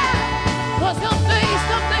love your life. 'Cause someday,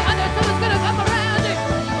 I know something's gonna come around you.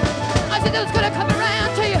 I said, it's gonna come around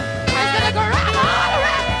to you. It's gonna grab all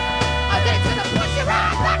around. I said, it's gonna push you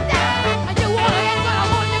right back down. And you want it, you're gonna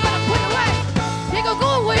hold it, you're gonna put it away. You go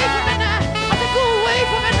away from me now. I said, go away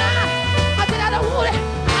from me now. I said, I don't want it.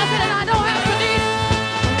 I said, and I don't have to need it.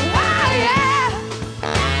 Wow, yeah.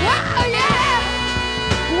 Wow, yeah.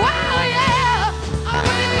 Wow, yeah. Oh,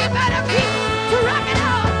 but you better keep to rocking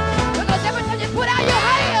out. Because every time you put out your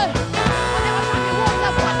hand, when every time you walk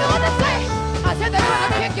up, what do they say? I said, they're gonna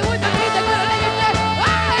kick you in the knee, they're gonna lay you down.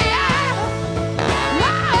 Wow, yeah.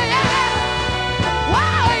 Wow, yeah.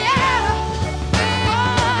 Wow, yeah.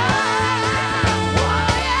 Wow,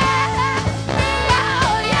 yeah.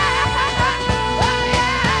 Wow, yeah. Wow,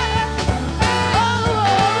 yeah. Oh,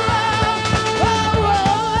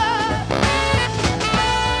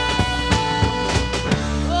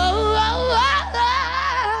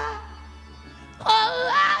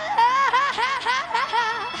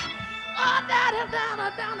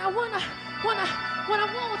 down, I wanna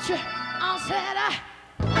want you. I said,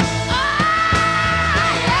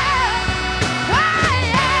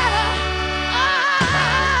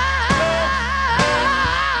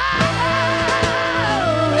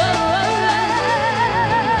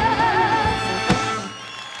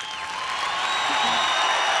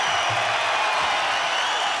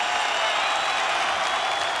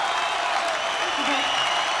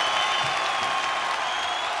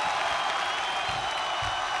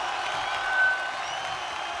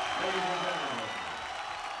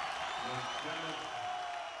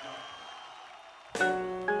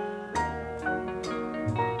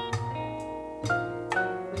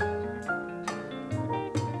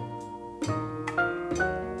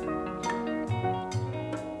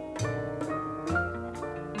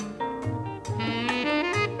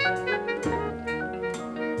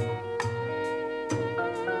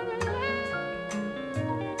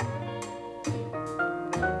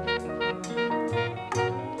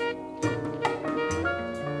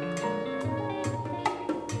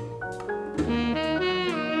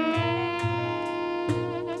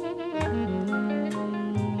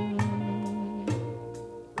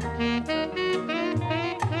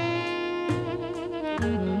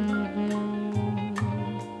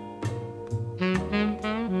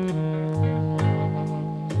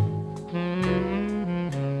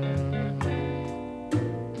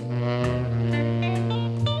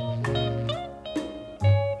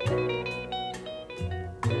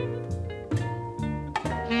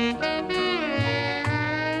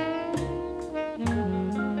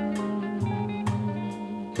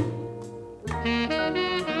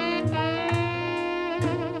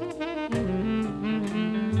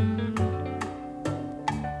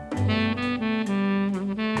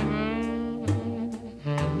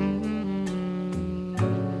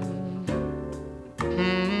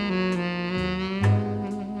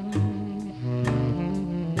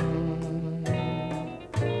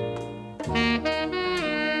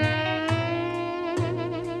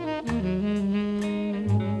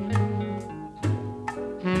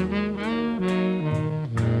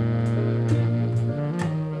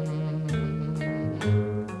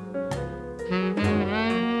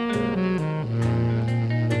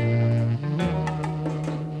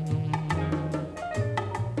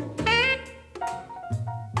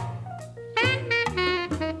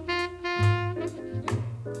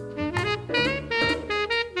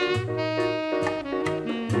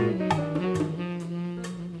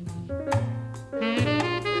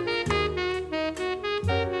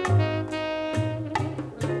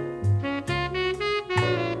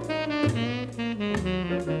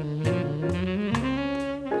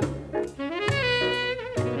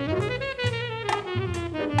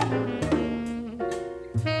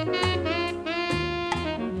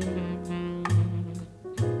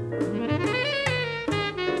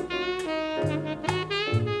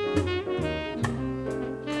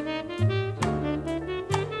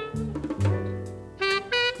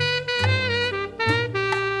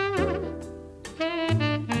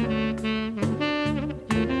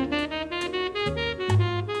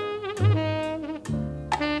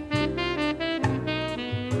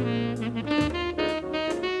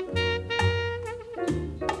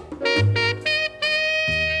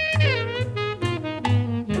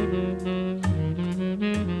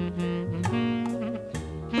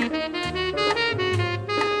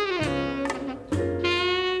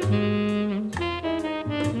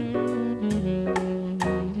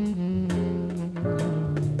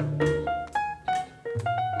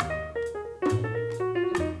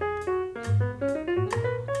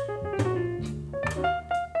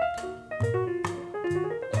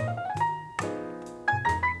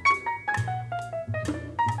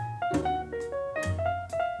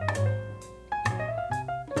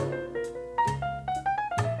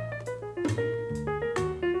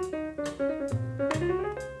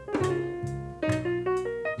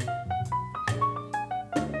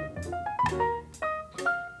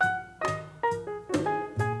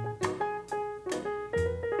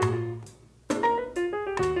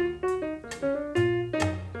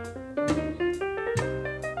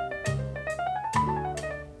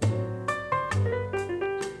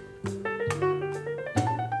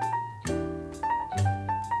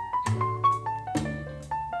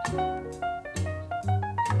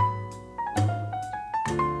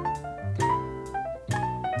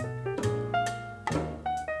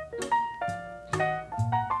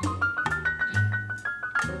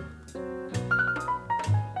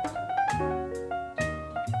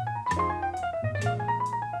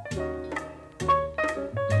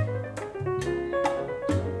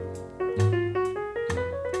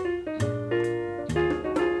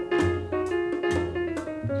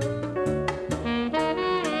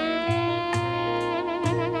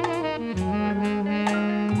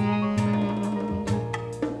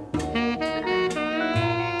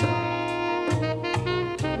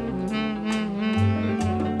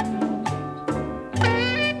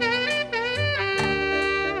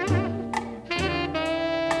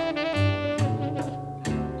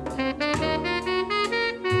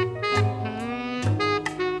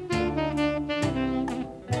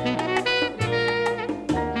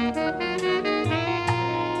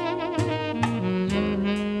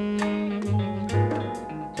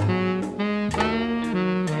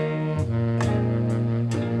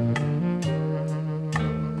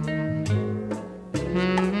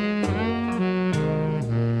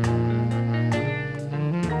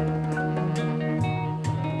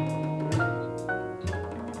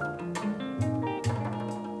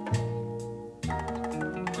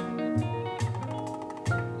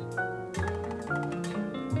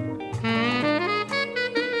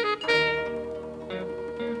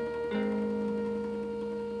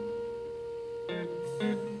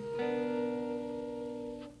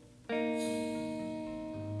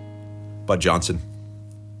 Bud Johnson.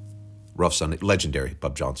 Rough Sunday, legendary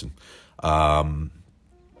Bud Johnson. I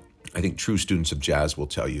think true students of jazz will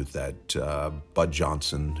tell you that Bud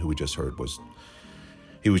Johnson, who we just heard, was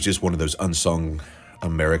just one of those unsung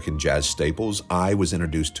American jazz staples. I was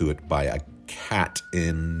introduced to it by a cat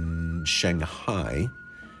in Shanghai.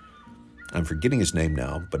 I'm forgetting his name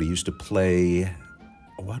now, but he used to play,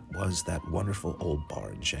 what was that wonderful old bar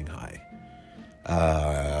in Shanghai?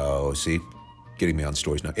 See, getting me on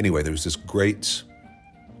stories now. Anyway, there was this great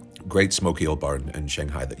smoky old bar in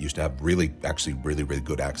Shanghai that used to have really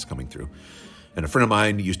good acts coming through. And a friend of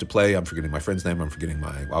mine used to play, I'm forgetting my friend's name, I'm forgetting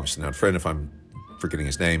my, obviously not friend if I'm forgetting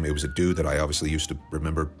his name. It was a dude that I obviously used to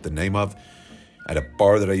remember the name of, at a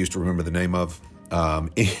bar that I used to remember the name of.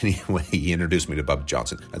 Anyway, he introduced me to Bud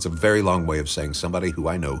Johnson. That's a very long way of saying somebody who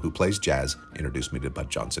I know who plays jazz introduced me to Bud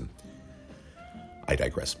Johnson. I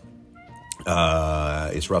digress.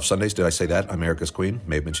 It's Rough Sundays. Did I say that? I'm Erica's Queen.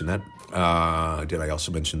 May have mentioned that. Did I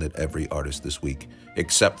also mention that every artist this week,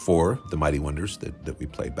 except for the Mighty Wonders that we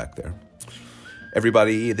played back there,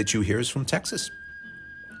 everybody that you hear is from Texas.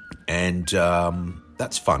 And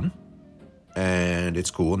that's fun. And it's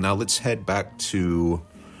cool. Now let's head back to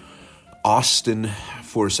Austin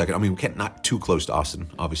for a second. I mean, we can't, not too close to Austin.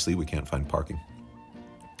 Obviously, we can't find parking.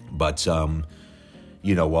 But,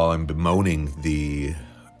 while I'm bemoaning the...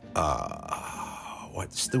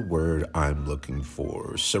 what's the word I'm looking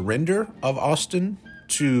for? Surrender of Austin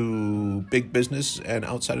to big business and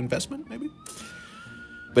outside investment, maybe?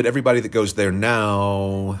 But everybody that goes there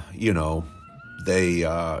now, they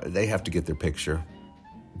have to get their picture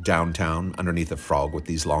downtown underneath a frog with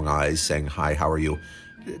these long eyes saying, "Hi, how are you?"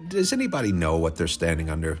 Does anybody know what they're standing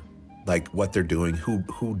under? Like what they're doing?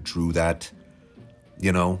 Who drew that?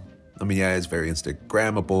 I mean, yeah, it's very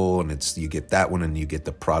Instagrammable, and you get that one, and you get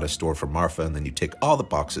the Prada store from Marfa, and then you tick all the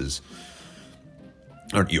boxes.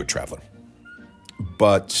 Aren't you a traveler?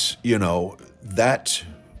 But, that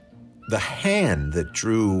the hand that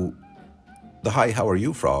drew the "Hi, how are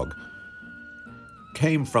you" frog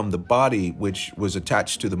came from the body which was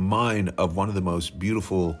attached to the mind of one of the most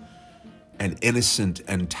beautiful and innocent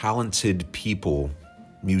and talented people,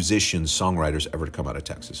 musicians, songwriters ever to come out of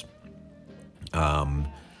Texas.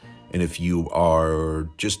 And if you are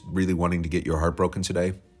just really wanting to get your heart broken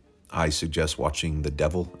today, I suggest watching The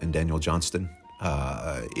Devil and Daniel Johnston.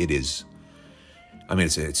 It's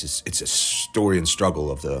a story and struggle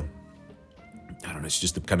of it's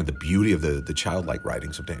just the beauty of the childlike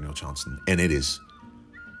writings of Daniel Johnston. And it is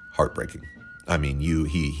heartbreaking. I mean,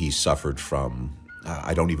 he suffered from,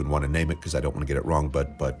 I don't even want to name it because I don't want to get it wrong,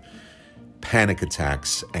 but panic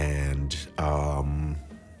attacks and,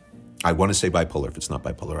 I want to say bipolar. If it's not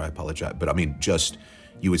bipolar, I apologize. But I mean,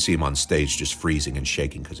 you would see him on stage just freezing and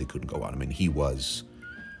shaking because he couldn't go on. I mean, he was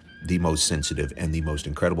the most sensitive and the most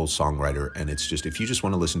incredible songwriter. And it's just, if you just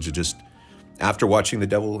want to listen to after watching The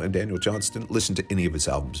Devil and Daniel Johnston, listen to any of his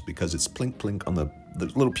albums because it's plink plink on the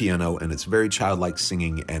little piano and it's very childlike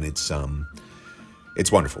singing and it's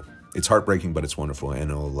wonderful. It's heartbreaking, but it's wonderful. And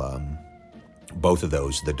it'll, both of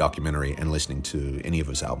those, the documentary and listening to any of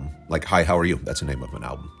his album, like "Hi, how are you?" That's the name of an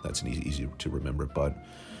album. That's an easy to remember, but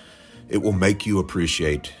it will make you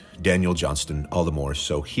appreciate Daniel Johnston all the more.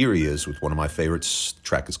 So here he is with one of my favorites. The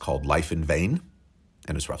track is called "Life in Vain,"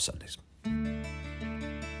 and it's Rough Sundays.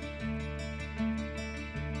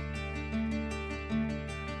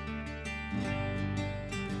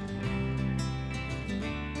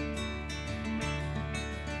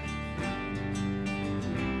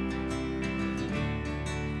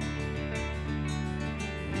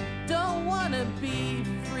 Be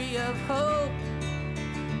free of hope,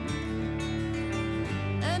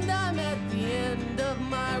 and I'm at the end of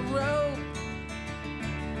my rope.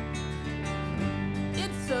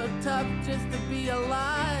 It's so tough just to be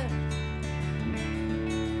alive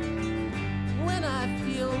when I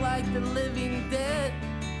feel like the living dead.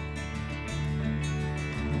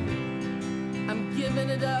 I'm giving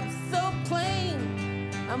it up so plain,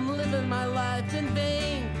 I'm living my life in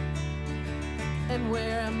vain. And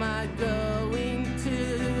where am I going to?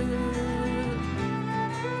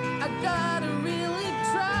 I gotta really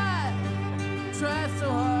try so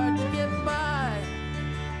hard to get by.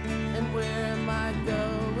 And where am I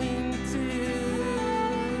going to?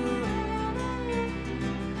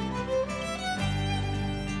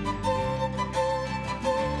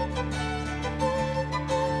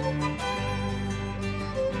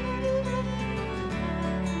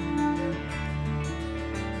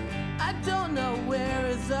 I don't know where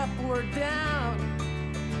is up or down,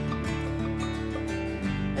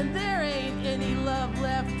 and there ain't any love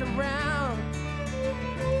left around.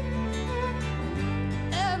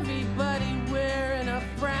 Everybody wearing a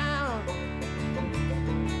frown.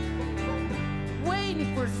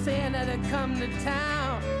 waiting for Santa to come to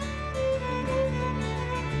town.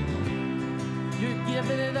 You're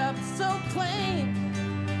giving it up so plain.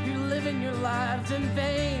 You're living your lives in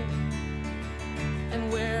vain. And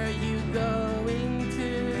where are you going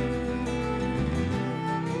to?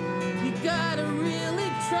 You gotta really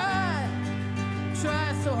try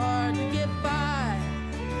so hard to get by.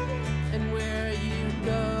 And where are you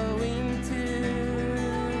going to?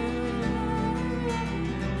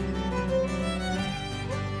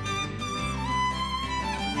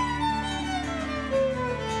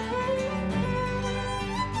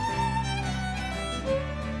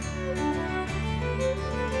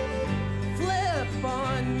 Flip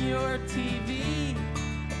on your TV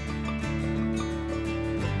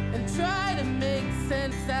and try to make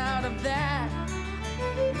sense out of that.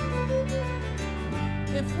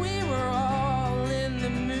 If we were all in the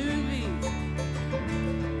movies,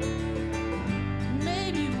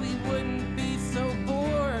 maybe we wouldn't be so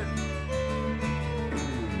bored.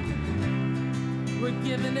 We're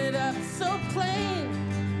giving it up so plain.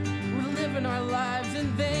 We're living our lives in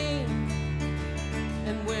vain.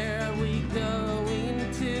 And where are we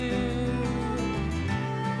going to?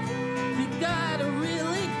 You gotta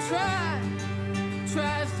really try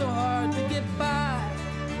so hard to get by.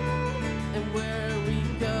 And where are we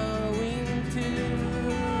going to?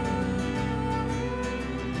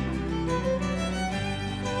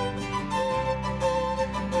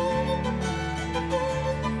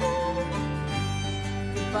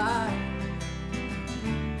 Goodbye.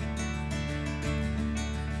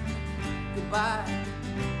 Goodbye.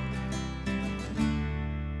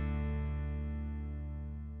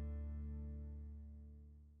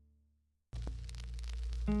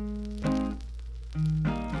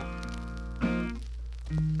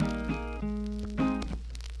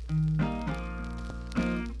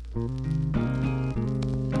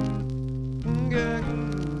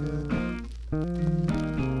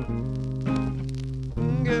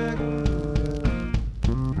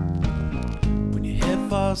 When your head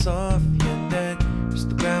falls off your neck, it's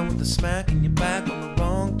the ground with a smack in your back on the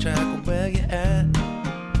wrong track. Or where you at?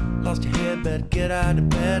 Lost your head, better get out of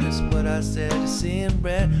bed. That's what I said. You're seeing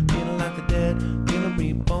red, feeling like the dead, feeling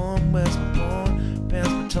reborn. Where's my porn?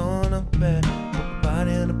 Pants were torn up bed. Put my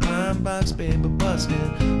body in a pine box, baby,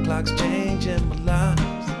 busted. Clock's changing my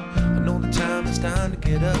lives. I know the time is time to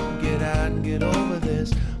get up and get out and get over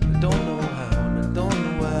this. But I don't know how and I don't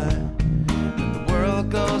know why. And the world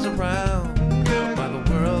goes around while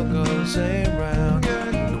the world goes around.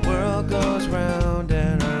 And the world goes round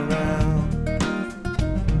and around.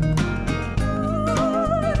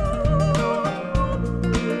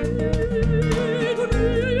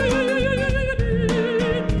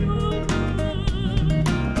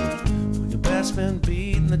 Been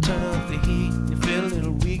beating the turn up the heat. You feel a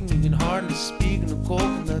little weak and you can hardly speak. And the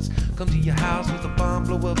coconuts come to your house with a bomb,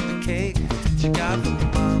 blow up the cake that you got from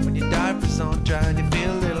your mom. When your diaper's on dry and you feel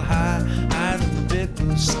a little high, higher than the big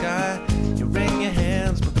blue sky. You wring your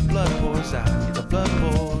hands but the blood pours out. Yeah, the blood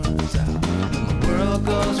pours out. And the world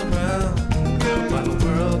goes around while the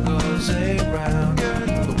world goes around.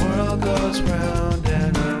 The world goes round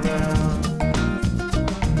and around.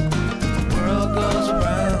 The world goes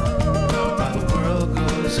around.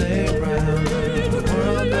 Around. The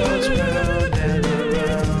world goes round and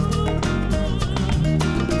around.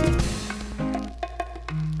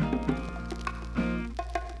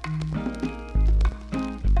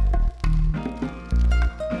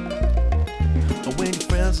 But when your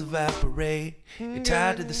friends evaporate, you're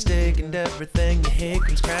tied to the stake and everything you hate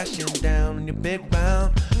comes crashing down on your big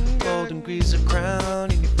round golden greaser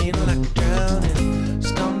crown. And you're feeling like you're drowning,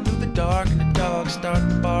 stumbling through the dark, and the dogs start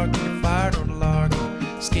to bark, and you're fired on the lark.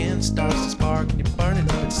 Skin starts to spark and you're burning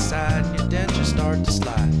up inside, and your dentures start to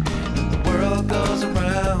slide. And the world goes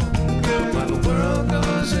around while the world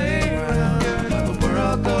goes around. While the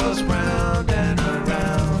world goes round and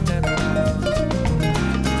around and around.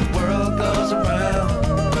 The world goes around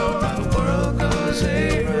while the world goes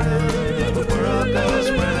around. While the world goes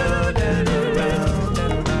round and around and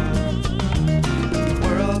around. The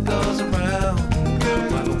world goes around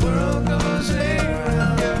while the world goes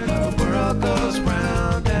around. While the world goes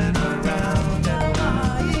round and around and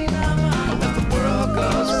around. When the world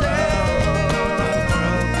goes round.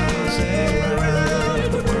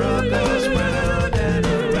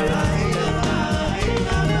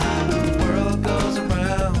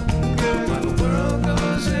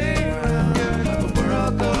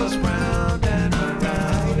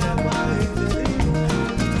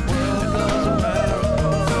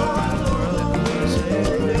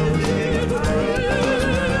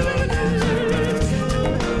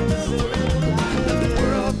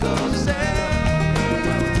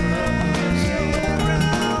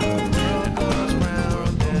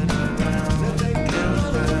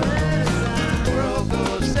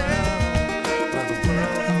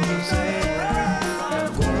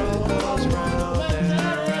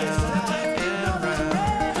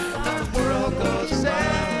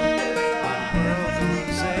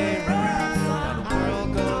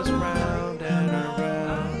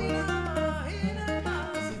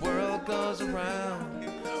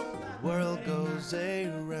 world goes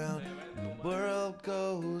around, and the world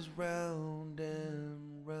goes round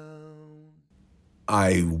and round.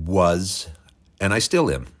 I was, and I still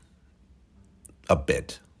am, a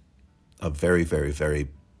very, very, very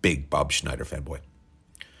big Bob Schneider fanboy.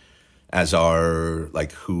 As are,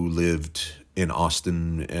 like, who lived in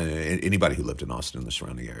Austin, anybody who lived in Austin and the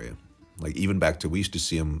surrounding area. Like, even back to, we used to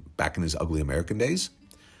see him back in his Ugly American days.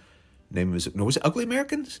 Was it Ugly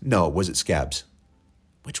Americans? No, was it Scabs?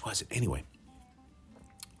 Which was it? Anyway.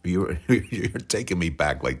 You're taking me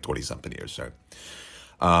back like 20-something years, sorry.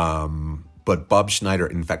 But Bob Schneider,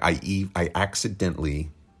 in fact, I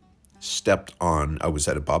accidentally stepped on, I was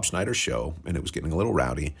at a Bob Schneider show, and it was getting a little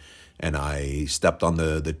rowdy, and I stepped on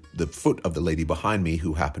the foot of the lady behind me,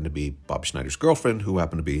 who happened to be Bob Schneider's girlfriend, who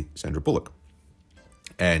happened to be Sandra Bullock.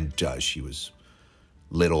 And she was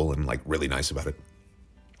little and, like, really nice about it.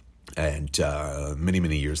 And many,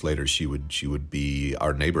 many years later, she would be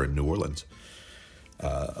our neighbor in New Orleans,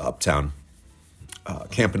 uptown.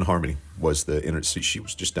 Camp in Harmony was the inner. She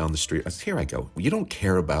was just down the street. Here I go. You don't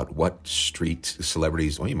care about what street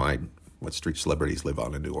celebrities. Well, you might. What street celebrities live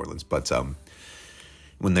on in New Orleans? But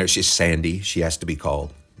when she's Sandy, she has to be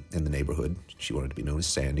called in the neighborhood. She wanted to be known as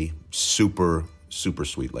Sandy. Super, super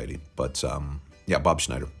sweet lady. But yeah, Bob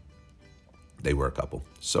Schneider. They were a couple.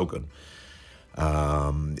 So good.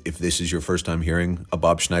 If this is your first time hearing a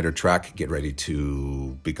Bob Schneider track, get ready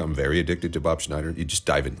to become very addicted to Bob Schneider. You just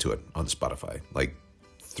dive into it on Spotify. Like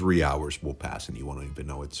 3 hours will pass and you won't even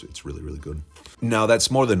know it's really, really good. Now, that's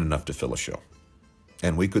more than enough to fill a show.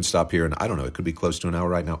 And we could stop here and I don't know, it could be close to an hour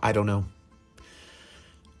right now. I don't know.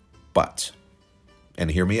 But, and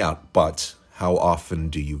hear me out, but how often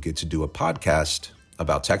do you get to do a podcast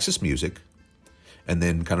about Texas music and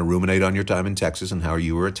then kind of ruminate on your time in Texas and how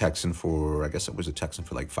you were a Texan for, I guess it was a Texan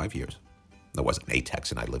for like 5 years. I wasn't a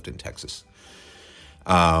Texan, I lived in Texas.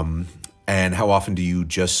 And how often do you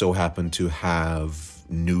just so happen to have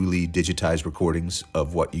newly digitized recordings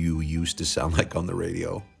of what you used to sound like on the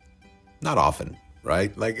radio? Not often,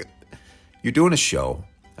 right? Like, you're doing a show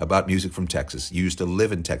about music from Texas. You used to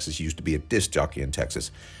live in Texas. You used to be a disc jockey in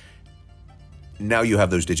Texas. Now you have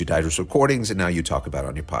those digitized recordings, and now you talk about it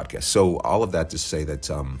on your podcast. So all of that to say that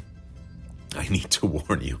I need to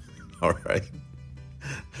warn you, all right?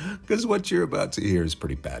 Because what you're about to hear is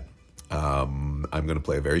pretty bad. I'm going to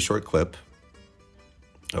play a very short clip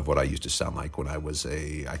of what I used to sound like when I was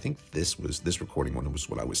I think this recording one was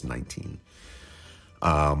when I was 19.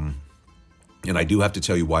 And I do have to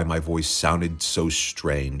tell you why my voice sounded so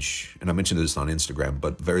strange. And I mentioned this on Instagram,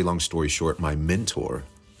 but very long story short, my mentor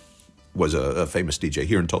was a famous DJ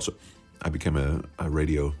here in Tulsa. I became a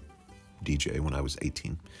radio DJ when I was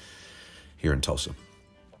 18 here in Tulsa.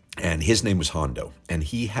 And his name was Hondo. And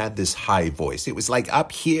he had this high voice. It was like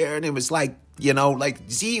up here, and it was like, like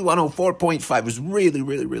Z104.5. It was really,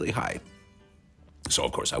 really, really high. So,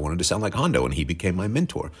 of course, I wanted to sound like Hondo, and he became my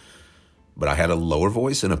mentor. But I had a lower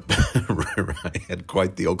voice and I had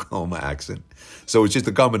quite the Oklahoma accent. So it's just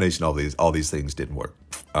a combination of all these things didn't work.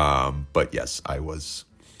 But yes, I was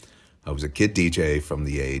a kid DJ from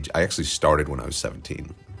the age, I actually started when I was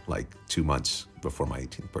 17, like 2 months before my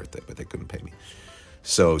 18th birthday, but they couldn't pay me.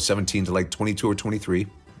 So 17 to like 22 or 23,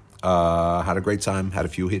 had a great time, had a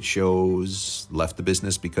few hit shows, left the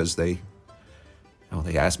business because they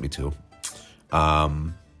asked me to.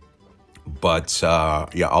 But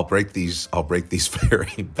yeah, I'll break these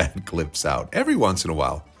very bad clips out every once in a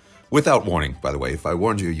while, without warning, by the way. If I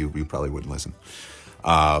warned you, you probably wouldn't listen.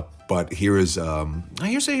 But here's a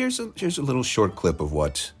little short clip of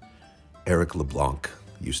what Eric LeBlanc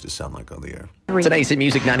used to sound like on the air. Today's Hit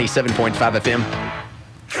Music 97.5 FM.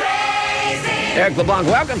 Eric LeBlanc,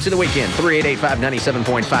 welcome to the weekend.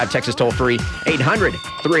 388-597.5, Texas toll free.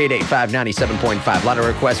 800-388-597.5. A lot of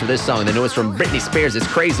requests for this song. The newest from Britney Spears is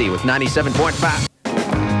Crazy with 97.5.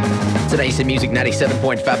 Today's Hit Music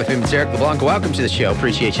 97.5 FM. It's Eric LeBlanc. Welcome to the show.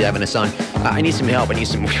 Appreciate you having us on. I need some help.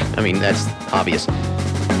 That's obvious.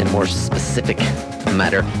 In a more specific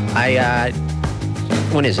matter.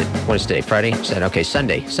 When is it? What is today? Friday? Saturday? Okay,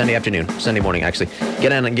 Sunday afternoon. Sunday morning, actually.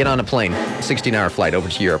 Get on a plane. 16-hour flight over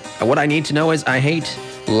to Europe. What I need to know is I hate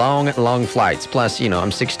long flights. Plus, I'm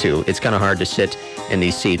 6'2". It's kind of hard to sit in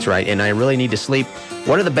these seats, right? And I really need to sleep.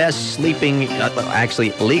 What are the best sleeping,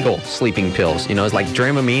 legal sleeping pills? It's like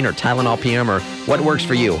Dramamine or Tylenol PM, or what works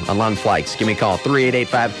for you on long flights? Give me a call,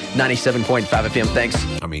 388-597.5 FM. Thanks.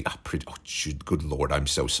 Good Lord, I'm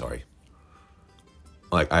so sorry.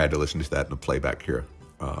 Like, I had to listen to that in the playback here.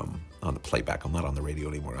 On the playback. I'm not on the radio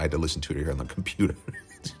anymore. I had to listen to it here on the computer.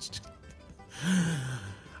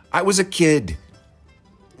 I was a kid.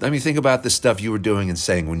 I mean, think about the stuff you were doing and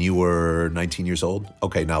saying when you were 19 years old.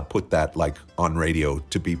 Okay, now put that like on radio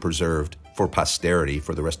to be preserved for posterity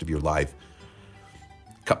for the rest of your life.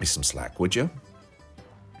 Cut me some slack, would you?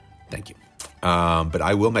 Thank you. But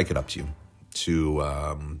I will make it up to you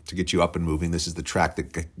to get you up and moving. This is the track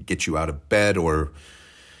that gets you out of bed or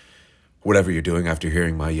whatever you're doing after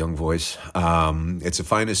hearing my young voice. It's a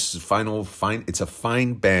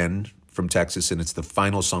fine band from Texas, and it's the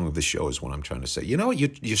final song of the show is what I'm trying to say. You know,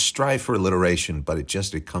 you strive for alliteration, but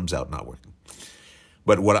it comes out not working.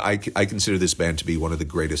 But what I consider this band to be one of the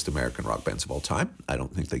greatest American rock bands of all time. I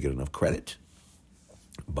don't think they get enough credit.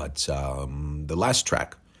 But the last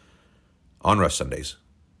track on Rough Sundays,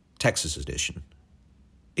 Texas edition,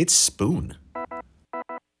 it's Spoon.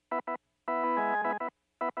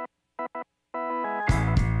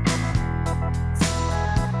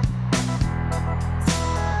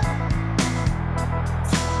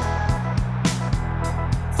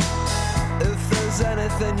 If there's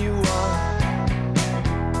anything you want,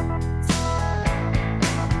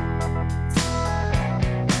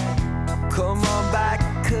 come on back,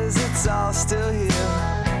 'cause it's all still here.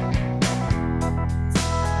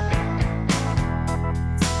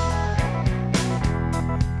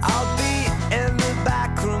 I'll be in the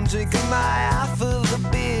back room drinking my half of the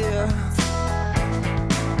beer.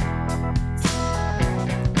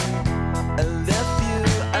 And if you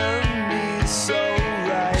and me so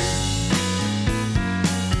right,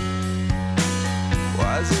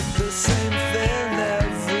 was it the same thing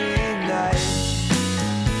every night?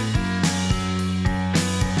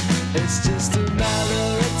 It's just a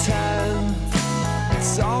matter of time.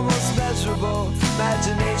 It's almost measurable.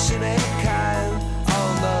 Imagination ain't kind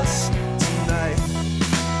on us tonight.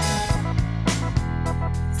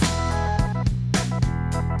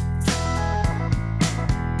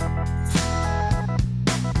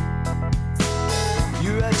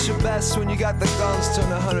 You're at your best when you got the guns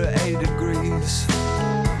turned 180 degrees.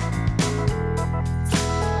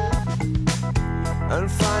 And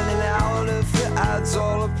finding out if it adds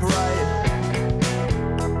all up right.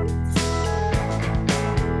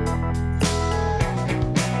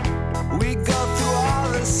 We go through all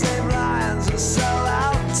the same lines and sell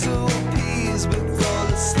out to appease, but go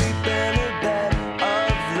to sleep in a bed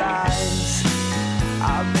of lies.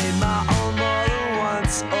 I made my own more than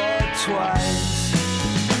once or twice.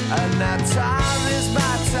 And now time is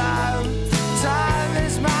my time. Time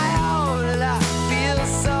is my own. And I feel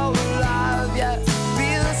so alive, yeah.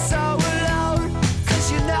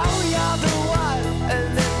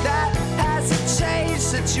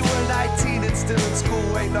 Since you were 19 and still in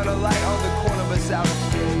school, waiting on a light on the corner of a South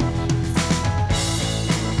Street.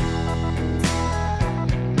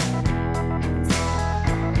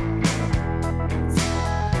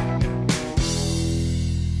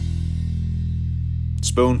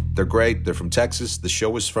 Spoon, they're great. They're from Texas. The show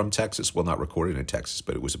was from Texas. Well, not recorded in Texas,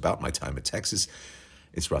 but it was about my time in Texas.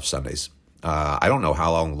 It's Rough Sundays. I don't know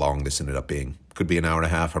how long this ended up being. Could be an hour and a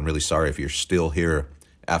half. I'm really sorry if you're still here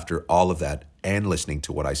after all of that and listening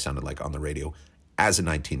to what I sounded like on the radio as a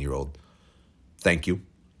 19-year-old. Thank you.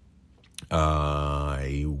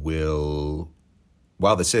 I will...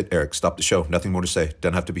 Wow, that's it, Aric. Stop the show. Nothing more to say.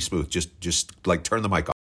 Doesn't have to be smooth. Just like turn the mic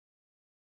off.